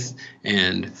and myth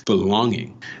and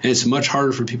belonging. And it's much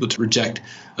harder for people to reject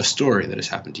a story that has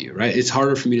happened to you, right? It's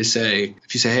harder for me to say,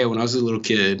 if you say, hey, when I was a little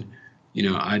kid,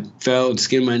 I fell and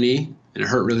skinned my knee and it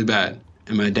hurt really bad.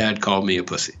 And my dad called me a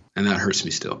pussy. And that hurts me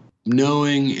still.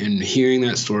 Knowing and hearing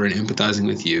that story and empathizing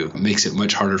with you makes it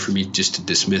much harder for me just to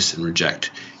dismiss and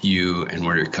reject you and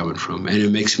where you're coming from. And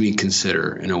it makes me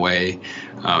consider in a way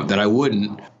that I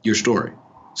wouldn't your story.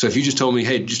 So if you just told me,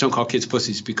 hey, just don't call kids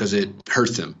pussies because it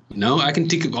hurts them. No, I can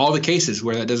think of all the cases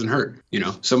where that doesn't hurt.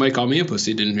 Somebody called me a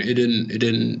pussy. It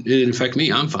didn't affect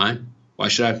me. I'm fine. Why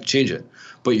should I change it?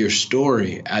 But your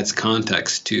story adds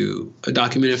context to a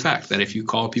documented fact that if you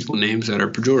call people names that are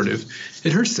pejorative,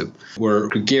 it hurts them. We're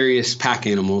gregarious pack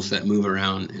animals that move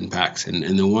around in packs. And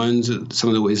some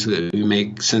of the ways that we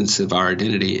make sense of our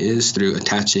identity is through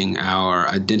attaching our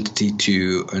identity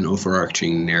to an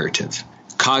overarching narrative.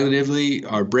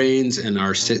 Cognitively, our brains and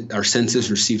our senses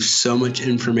receive so much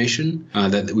information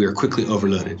that we are quickly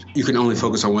overloaded. You can only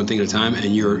focus on one thing at a time,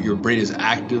 and your brain is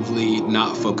actively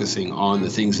not focusing on the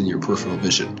things in your peripheral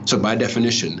vision. So by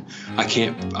definition, I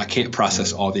can't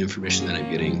process all the information that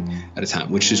I'm getting at a time,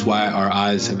 which is why our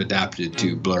eyes have adapted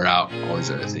to blur out all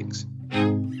these other things.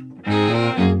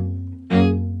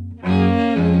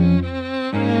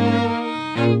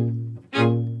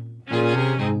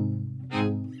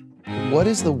 What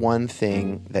is the one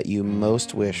thing that you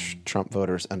most wish Trump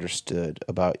voters understood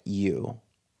about you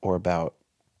or about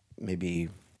maybe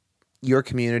your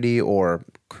community or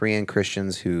Korean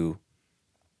Christians who,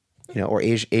 or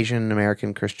Asian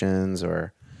American Christians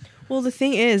or... Well, the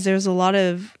thing is, there's a lot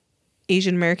of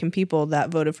Asian American people that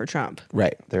voted for Trump.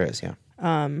 Right. There is, yeah.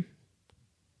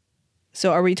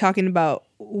 So are we talking about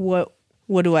what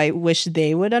do I wish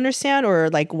they would understand or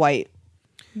like white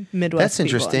Midwest That's people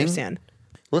interesting. understand?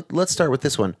 Let's start with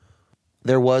this one.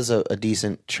 There was a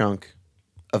decent chunk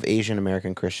of Asian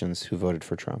American Christians who voted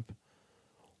for Trump.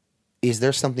 Is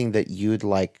there something that you'd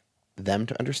like them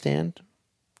to understand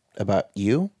about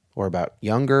you or about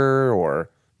younger or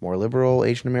more liberal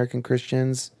Asian American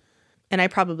Christians? And I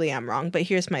probably am wrong, but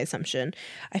here's my assumption.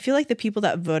 I feel like the people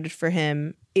that voted for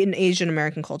him in Asian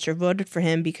American culture voted for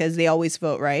him because they always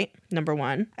vote right, number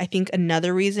one. I think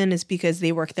another reason is because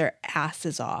they work their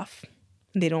asses off.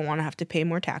 They don't want to have to pay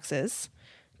more taxes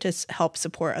to help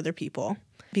support other people,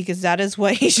 because that is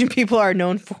what Asian people are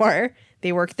known for.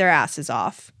 They work their asses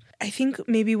off. I think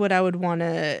maybe what I would want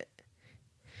to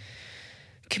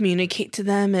communicate to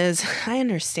them is, I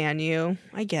understand you.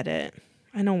 I get it.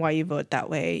 I know why you vote that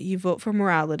way. You vote for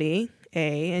morality,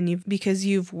 and because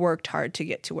you've worked hard to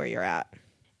get to where you're at.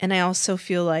 And I also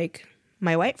feel like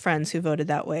my white friends who voted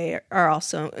that way are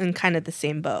also in kind of the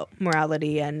same boat,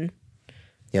 morality and...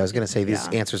 Yeah, I was going to say these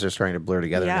answers are starting to blur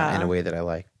together Yeah. in a way that I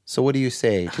like. So what do you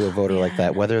say to a voter like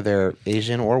that, whether they're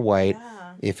Asian or white,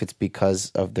 if it's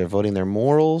because of they're voting their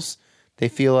morals, they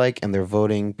feel like, and they're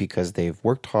voting because they've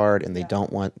worked hard and they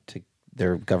don't want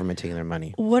their government taking their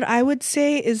money? What I would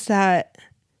say is that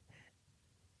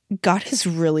God is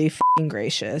really f***ing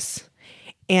gracious,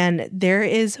 and there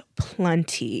is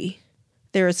plenty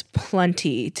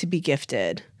to be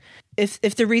gifted.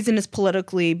 If the reason is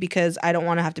politically because I don't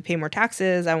want to have to pay more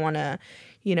taxes, I want to,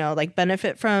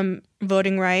 benefit from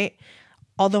voting right.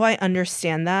 Although I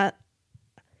understand that,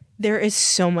 there is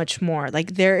so much more.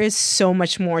 Like, there is so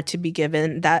much more to be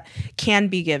given that can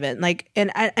be given. Like,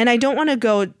 and I don't want to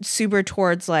go super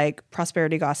towards like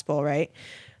prosperity gospel, right?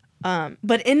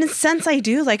 But in a sense, I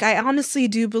do. Like, I honestly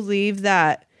do believe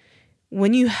that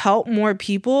when you help more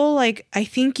people, like, I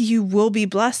think you will be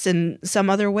blessed in some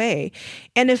other way.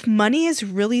 And if money is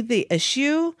really the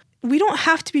issue, we don't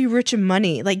have to be rich in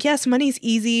money. Like, yes, money is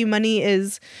easy, money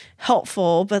is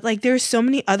helpful, but like, there's so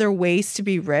many other ways to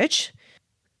be rich.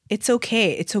 It's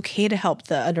okay. It's okay to help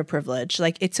the underprivileged.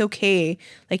 Like, it's okay.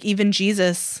 Like, even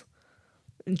Jesus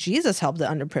helped the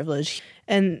underprivileged.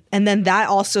 And then that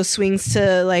also swings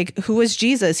to like, who was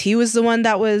Jesus? He was the one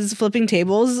that was flipping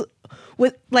tables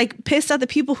with like pissed at the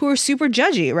people who are super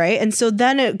judgy, right? And so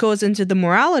then it goes into the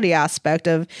morality aspect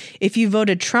of, if you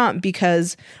voted Trump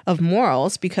because of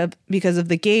morals, because of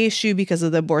the gay issue, because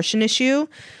of the abortion issue,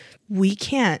 we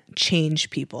can't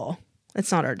change people.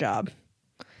 That's not our job.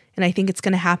 And I think it's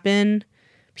going to happen.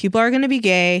 People are going to be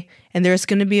gay, and there's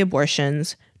going to be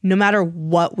abortions, no matter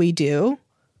what we do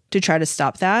to try to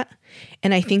stop that.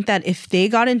 And I think that if they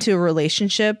got into a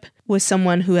relationship with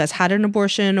someone who has had an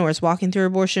abortion or is walking through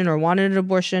abortion or wanted an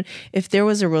abortion, if there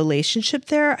was a relationship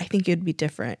there, I think it'd be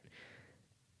different.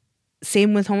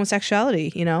 Same with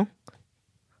homosexuality,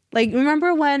 Like,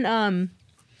 remember when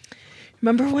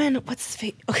what's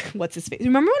his face?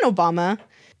 Remember when Obama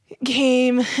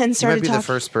came and started You might be the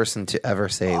first person to ever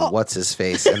say what's his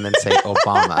face and then say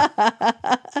Obama.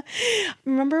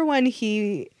 Remember when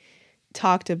he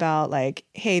talked about like,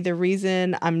 hey, the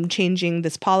reason I'm changing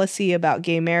this policy about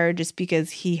gay marriage is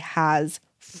because he has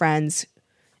friends,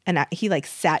 and he like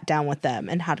sat down with them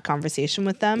and had a conversation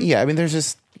with them. Yeah, I mean,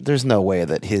 there's no way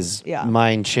that his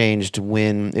mind changed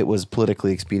when it was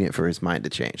politically expedient for his mind to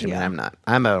change. I mean,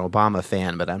 I'm an Obama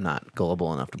fan, but I'm not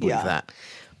gullible enough to believe that.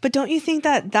 But don't you think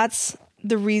that that's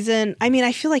the reason? I mean,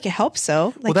 I feel like it helps.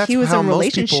 So, like, that's he was in a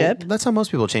relationship. That's how most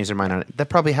people change their mind on it. That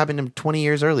probably happened to him 20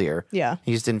 years earlier. Yeah.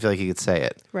 He just didn't feel like he could say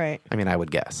it. Right. I mean, I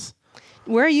would guess.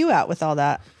 Where are you at with all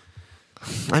that?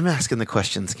 I'm asking the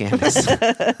questions, Candace.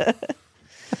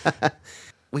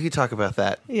 We could talk about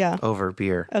that over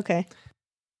beer. Okay.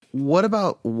 What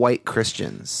about white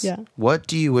Christians? Yeah. What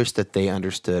do you wish that they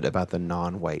understood about the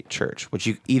non-white church? Which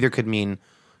you either could mean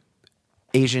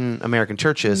Asian American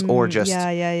churches or just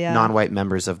non-white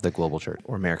members of the global church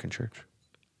or American church.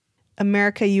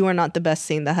 America, you are not the best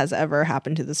thing that has ever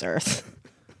happened to this earth.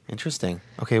 Interesting.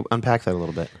 Okay, unpack that a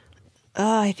little bit.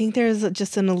 I think there's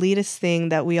just an elitist thing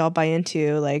that we all buy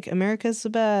into, like, America's the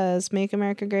best, make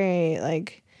America great.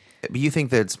 Like, but you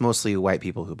think that it's mostly white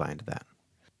people who buy into that?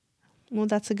 Well,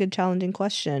 that's a good challenging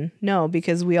question. No,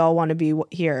 because we all want to be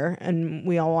here and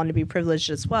we all want to be privileged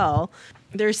as well.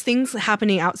 There's things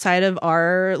happening outside of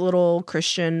our little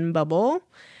Christian bubble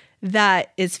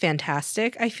that is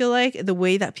fantastic. I feel like the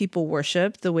way that people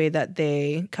worship, the way that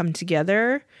they come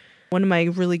together. One of my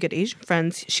really good Asian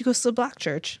friends, she goes to the Black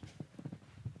church.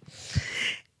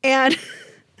 And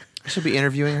I should be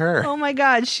interviewing her. Oh my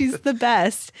God, she's the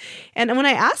best. And when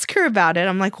I ask her about it,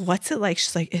 I'm like, what's it like?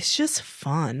 She's like, it's just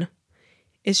fun.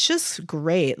 It's just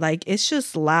great. Like, it's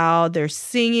just loud. They're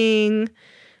singing.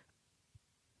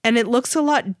 And it looks a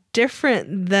lot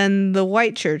different than the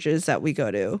white churches that we go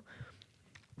to.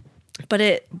 But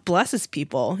it blesses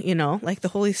people, like the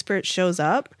Holy Spirit shows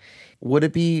up. Would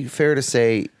it be fair to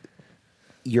say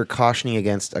you're cautioning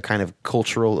against a kind of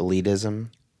cultural elitism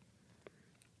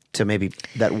to maybe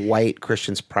that white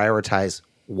Christians prioritize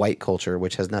white culture,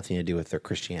 which has nothing to do with their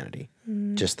Christianity,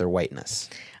 just their whiteness.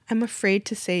 I'm afraid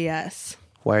to say yes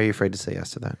Why are you afraid to say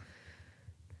yes to that?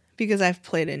 because I've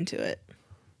played into it.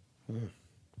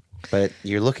 But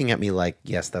you're looking at me like,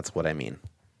 yes, that's what I mean.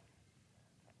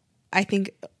 I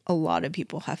think a lot of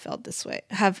people have felt this way,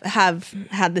 have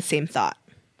had the same thought.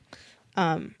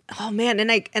 Oh man,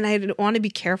 and I want to be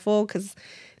careful because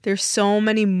there's so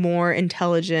many more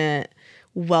intelligent,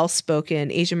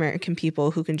 well-spoken Asian American people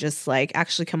who can just like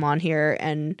actually come on here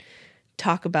and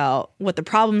talk about what the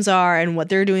problems are and what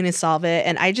they're doing to solve it.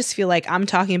 And I just feel like I'm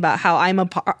talking about how I'm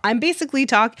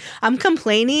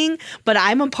complaining, but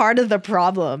I'm a part of the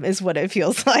problem is what it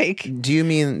feels like. Do you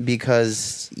mean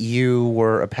because you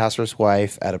were a pastor's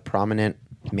wife at a prominent,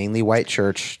 mainly white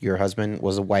church, your husband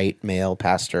was a white male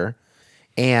pastor,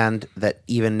 and that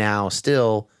even now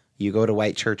still you go to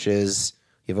white churches,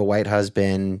 you have a white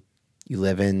husband, you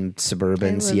live in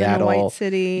suburban Seattle, in a white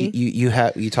city.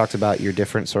 You talked about your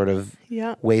different sort of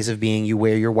ways of being. You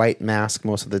wear your white mask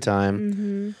most of the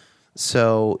time.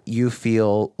 So you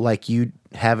feel like you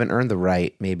haven't earned the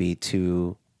right maybe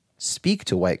to speak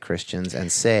to white Christians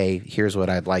and say, here's what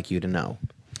I'd like you to know.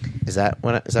 Is that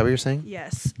what you're saying?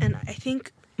 Yes. And I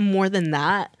think more than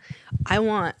that, I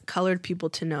want colored people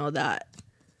to know that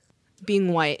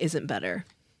being white isn't better.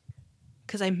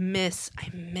 Because I miss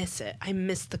it. I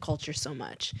miss the culture so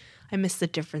much. I miss the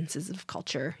differences of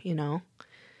culture, you know?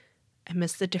 I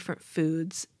miss the different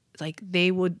foods. Like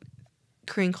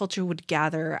Korean culture would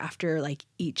gather after like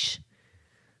each,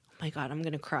 oh my God, I'm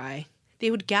going to cry.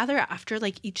 They would gather after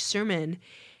like each sermon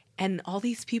and all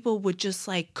these people would just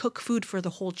like cook food for the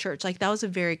whole church. Like that was a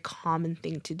very common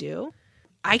thing to do.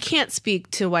 I can't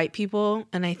speak to white people.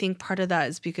 And I think part of that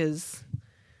is because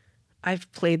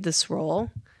I've played this role.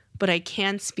 But I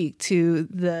can speak to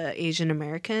the Asian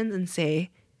Americans and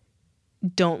say,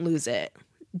 don't lose it.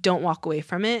 Don't walk away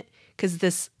from it. Because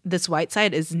this white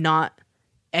side is not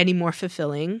any more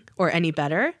fulfilling or any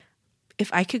better.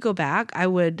 If I could go back, I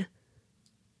would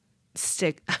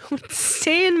stay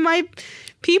in my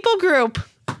people group.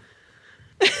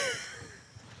 This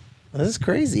is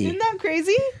crazy. Isn't that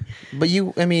crazy? But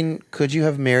could you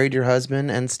have married your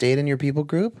husband and stayed in your people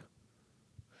group?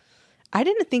 I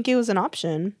didn't think it was an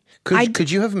option. Could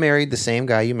you have married the same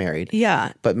guy you married?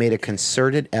 Yeah. But made a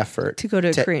concerted effort to go to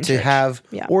a Korean to church. have,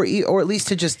 yeah. or at least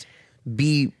to just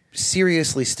be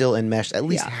seriously still enmeshed at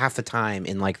least half the time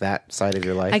in like that side of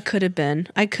your life? I could have been.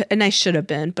 And I should have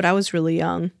been, but I was really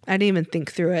young. I didn't even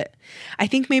think through it. I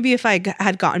think maybe if I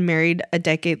had gotten married a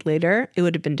decade later, it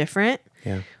would have been different.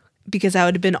 Yeah. Because I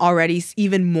would have been already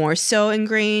even more so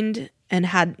ingrained and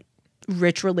had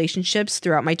rich relationships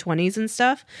throughout my 20s and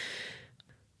stuff.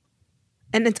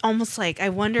 And it's almost like I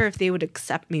wonder if they would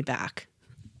accept me back.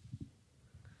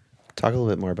 Talk a little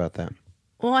bit more about that.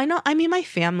 Well, my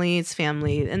family is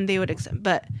family and they would accept.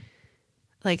 But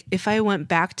like if I went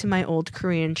back to my old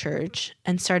Korean church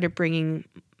and started bringing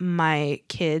my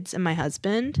kids and my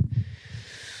husband,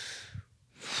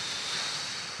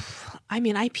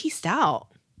 I pieced out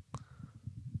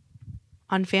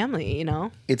on family, you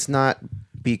know? It's not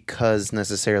because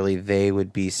necessarily they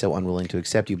would be so unwilling to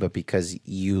accept you, but because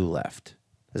you left.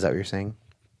 Is that what you're saying?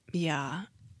 Yeah.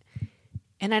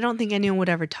 And I don't think anyone would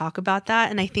ever talk about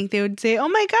that. And I think they would say, oh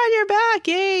my God, you're back.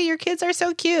 Yay, your kids are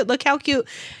so cute. Look how cute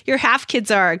your half kids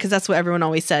are. Because that's what everyone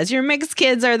always says. Your mixed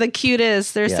kids are the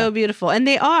cutest. They're so beautiful. And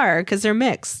they are because they're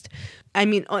mixed.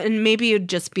 And maybe it would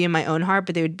just be in my own heart,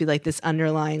 but they would be like this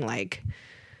underlying like,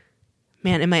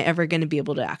 man, am I ever going to be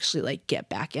able to actually like get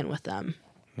back in with them,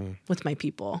 with my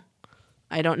people?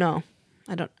 I don't know.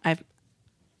 I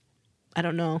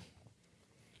don't know.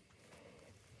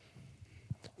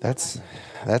 That's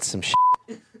some shit.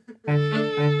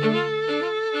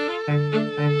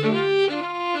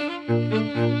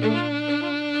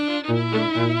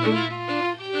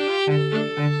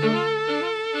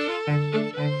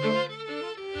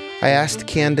 I asked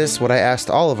Candace what I asked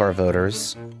all of our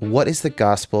voters. What is the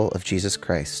gospel of Jesus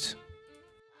Christ?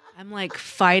 I'm like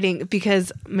fighting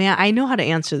because, man, I know how to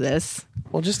answer this.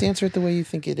 Well, just answer it the way you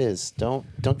think it is. Don't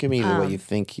give me the way you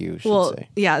think you should say.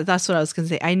 Yeah, that's what I was going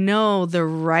to say. I know the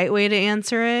right way to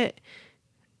answer it.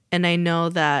 And I know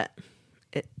that,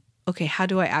 okay, how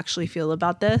do I actually feel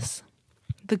about this?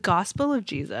 The gospel of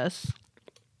Jesus,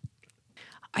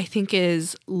 I think,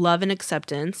 is love and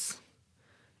acceptance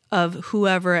of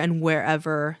whoever and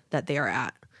wherever that they are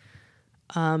at.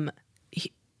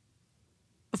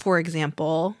 For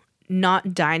example,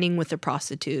 not dining with the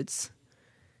prostitutes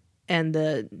and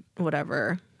the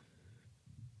whatever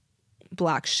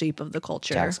black sheep of the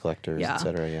culture. Tax collectors, Yeah. et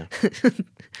cetera,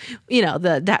 yeah.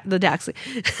 The tax.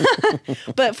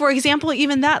 But for example,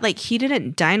 even that, like, he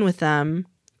didn't dine with them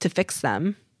to fix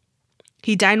them.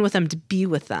 He dined with them to be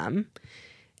with them.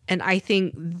 And I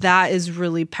think that is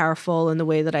really powerful in the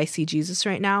way that I see Jesus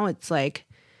right now. It's like,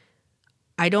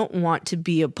 I don't want to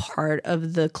be a part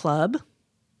of the club.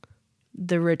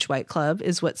 The rich white club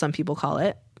is what some people call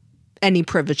it. Any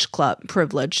privileged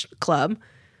club.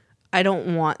 I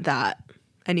don't want that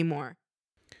anymore.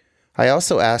 I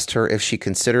also asked her if she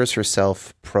considers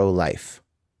herself pro-life.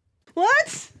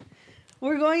 What?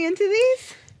 We're going into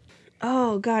these?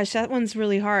 Oh gosh, that one's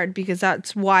really hard because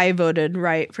that's why I voted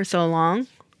right for so long.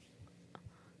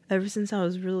 Ever since I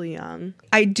was really young.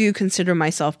 I do consider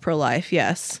myself pro-life,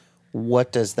 yes.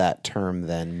 What does that term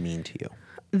then mean to you?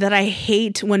 That I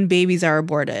hate when babies are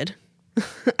aborted.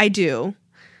 I do.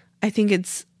 I think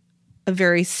it's a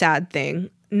very sad thing,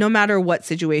 no matter what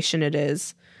situation it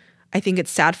is. I think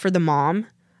it's sad for the mom.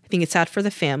 I think it's sad for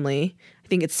the family. I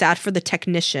think it's sad for the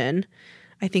technician.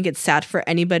 I think it's sad for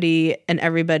anybody and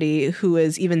everybody who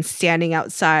is even standing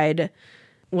outside,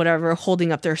 whatever,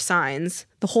 holding up their signs.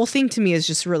 The whole thing to me is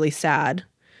just really sad.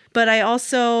 But I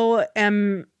also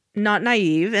am not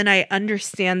naive, and I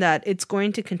understand that it's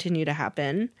going to continue to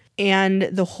happen. And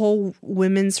the whole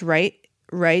women's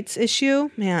rights issue,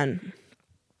 man,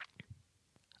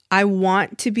 I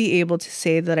want to be able to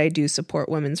say that I do support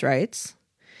women's rights.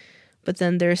 But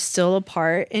then there's still a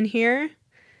part in here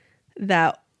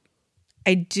that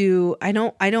I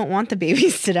don't want the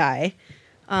babies to die.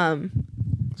 So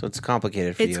it's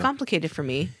complicated for you. It's complicated for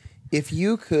me. If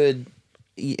you could,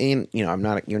 and, you know, I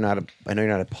know you're not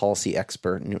a policy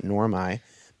expert, nor am I,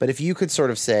 but if you could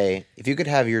sort of say, if you could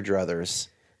have your druthers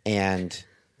and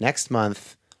next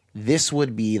month, this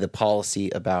would be the policy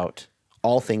about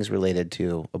all things related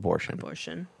to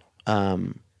abortion.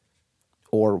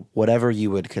 Or whatever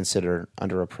you would consider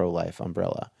under a pro-life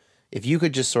umbrella. If you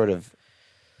could just sort of,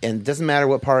 and it doesn't matter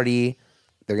what party,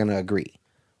 they're going to agree.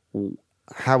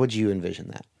 How would you envision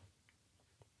that?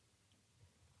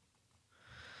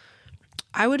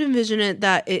 I would envision it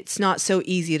that it's not so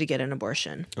easy to get an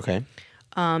abortion. Okay.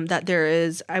 I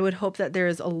would hope that there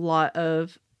is a lot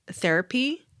of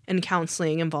therapy and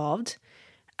counseling involved.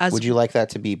 Would you like that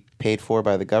to be paid for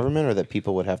by the government, or that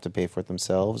people would have to pay for it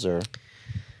themselves, or?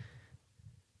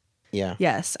 Yeah.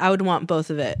 Yes, I would want both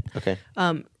of it. Okay.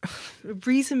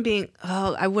 Reason being,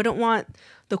 I wouldn't want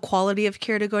the quality of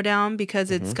care to go down because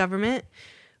it's government,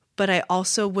 but I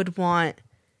also would want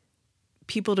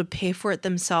people to pay for it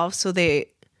themselves so they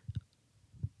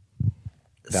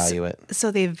Value it.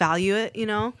 So they value it, you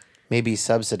know? Maybe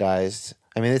subsidized.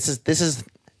 I mean, this is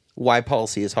why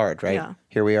policy is hard, right? Yeah.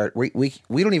 Here we are. We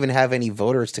don't even have any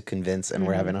voters to convince, and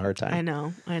we're having a hard time. I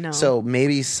know. So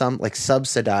maybe some like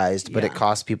subsidized, but it Yeah.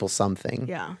 costs people something.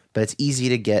 Yeah. But it's easy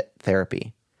to get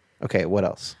therapy. Okay, what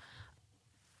else?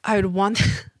 I would want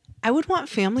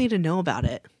family to know about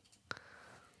it.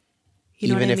 You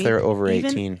know Even what I if mean? they're over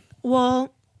Even- 18.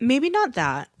 Well, maybe not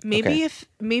that. Maybe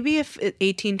Okay. if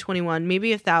 18, 21,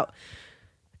 maybe if that,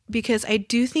 because I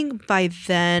do think by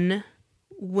then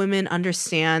women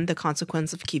understand the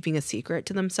consequence of keeping a secret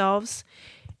to themselves,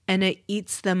 and it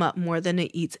eats them up more than it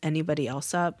eats anybody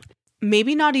else up.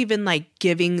 Maybe not even like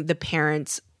giving the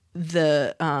parents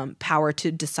the power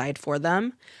to decide for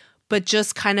them, but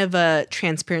just kind of a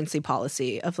transparency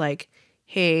policy of like,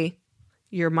 hey,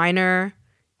 your minor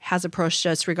has approached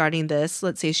us regarding this.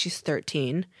 Let's say she's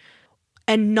 13.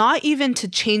 And not even to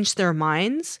change their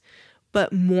minds,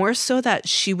 but more so that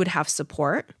she would have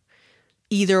support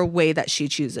either way that she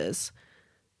chooses.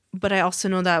 But I also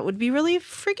know that would be really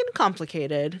freaking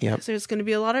complicated. Yep. 'Cause there's going to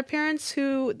be a lot of parents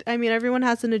who, I mean, everyone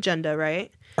has an agenda,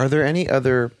 right? Are there any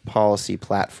other policy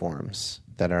platforms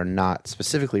that are not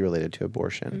specifically related to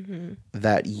abortion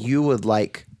that you would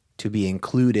like to be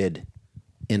included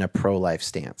in a pro-life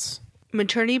stance?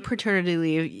 Maternity, paternity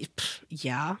leave,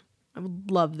 yeah. I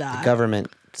would love that. Government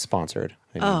sponsored.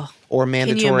 I mean, Oh, or can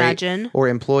mandatory. you imagine? Or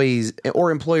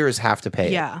employers have to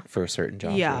pay Yeah. it for certain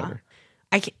jobs. Or Yeah. whatever.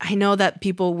 I know that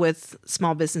people with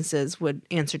small businesses would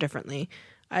answer differently.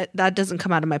 That doesn't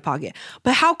come out of my pocket.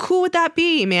 But how cool would that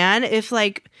be, man? If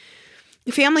like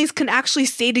families can actually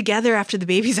stay together after the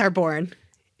babies are born.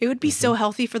 It would be so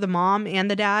healthy for the mom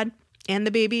and the dad and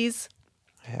the babies.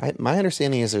 My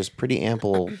understanding is there's pretty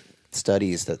ample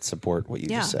studies that support what you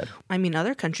Yeah. just said. I mean,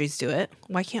 other countries do it.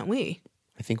 Why can't we?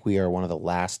 I think we are one of the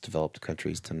last developed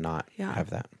countries to not Yeah. have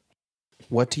that.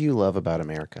 What do you love about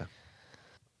America?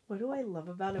 What do I love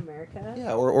about America?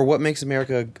 Yeah, or what makes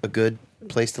America a good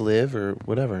place to live or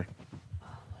whatever.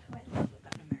 What do I love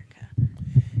about America?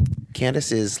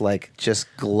 Candace is like just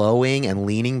glowing and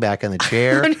leaning back in the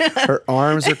chair. Her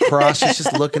arms are crossed. She's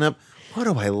just looking up. What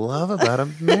do I love about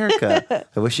America?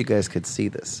 I wish you guys could see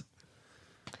this.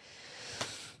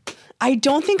 I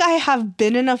don't think I have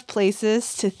been enough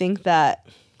places to think that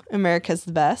America's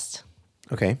the best.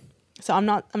 Okay. So I'm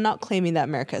not claiming that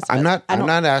America's the I'm best.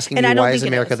 not asking you why is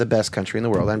America the best country in the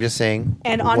world. I'm just saying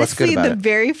and what's good honestly, about the it.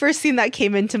 very first thing that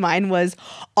came into mind was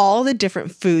all the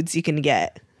different foods you can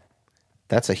get.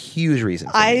 That's a huge reason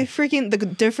for me.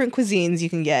 The different cuisines you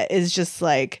can get is just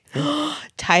like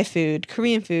Thai food,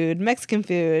 Korean food, Mexican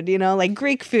food, like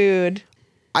Greek food.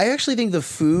 I actually think the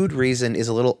food reason is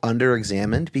a little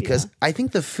under-examined because I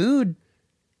think the food,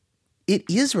 it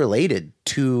is related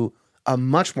to a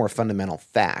much more fundamental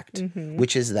fact,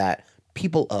 which is that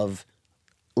people of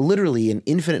literally an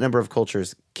infinite number of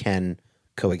cultures can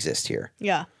coexist here.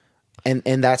 Yeah.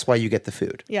 And that's why you get the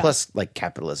food. Yeah. Plus like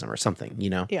capitalism or something,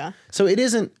 Yeah. So it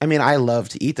isn't, I love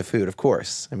to eat the food, of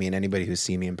course. Anybody who's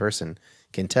seen me in person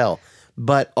can tell.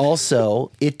 But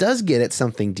also, it does get at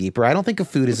something deeper. I don't think a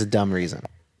food is a dumb reason.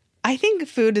 I think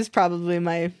food is probably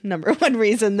my number one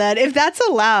reason then, if that's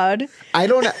allowed. I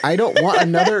don't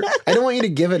want you to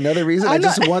give another reason. I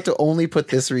just want to only put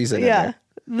this reason in there.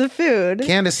 The food.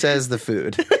 Candace says the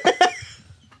food.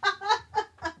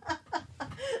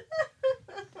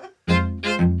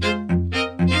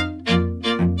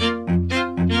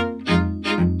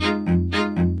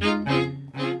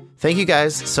 Thank you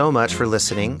guys so much for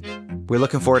listening. We're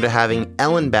looking forward to having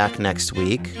Ellen back next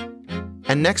week.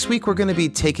 And next week, we're going to be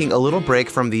taking a little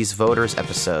break from these voters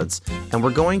episodes, and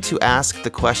we're going to ask the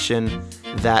question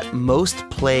that most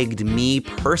plagued me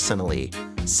personally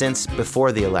since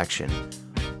before the election.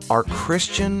 Are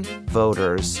Christian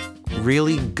voters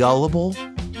really gullible?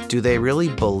 Do they really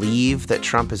believe that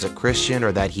Trump is a Christian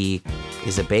or that he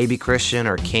is a baby Christian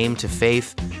or came to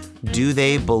faith? Do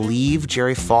they believe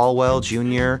Jerry Falwell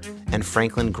Jr. and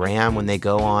Franklin Graham when they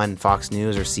go on Fox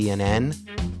News or CNN?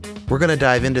 We're going to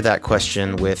dive into that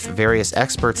question with various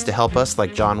experts to help us,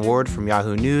 like John Ward from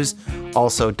Yahoo News,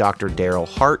 also Dr. Daryl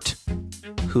Hart,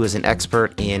 who is an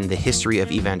expert in the history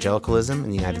of evangelicalism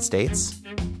in the United States.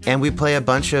 And we play a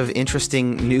bunch of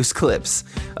interesting news clips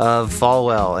of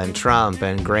Falwell and Trump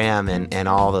and Graham and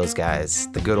all those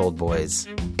guys, the good old boys.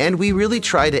 And we really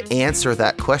try to answer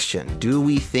that question. Do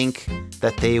we think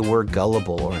that they were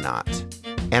gullible or not?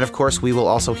 And of course, we will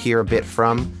also hear a bit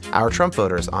from our Trump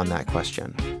voters on that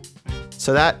question.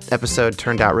 So that episode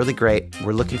turned out really great.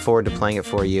 We're looking forward to playing it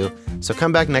for you. So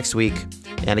come back next week.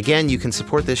 And again, you can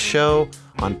support this show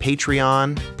on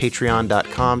Patreon,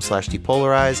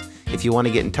 patreon.com/depolarize. If you want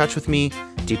to get in touch with me,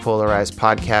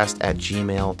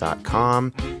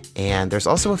 depolarizepodcast@gmail.com. And there's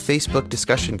also a Facebook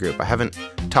discussion group. I haven't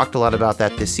talked a lot about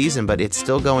that this season, but it's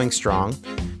still going strong.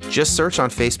 Just search on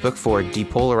Facebook for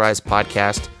Depolarized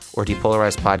Podcast or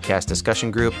Depolarized Podcast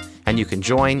Discussion Group, and you can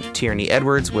join. Tierney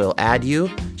Edwards will add you.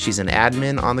 She's an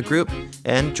admin on the group,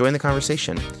 and join the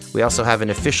conversation. We also have an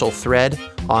official thread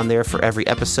on there for every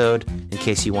episode in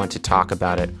case you want to talk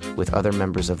about it with other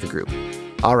members of the group.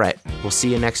 All right, we'll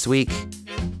see you next week.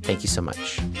 Thank you so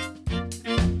much.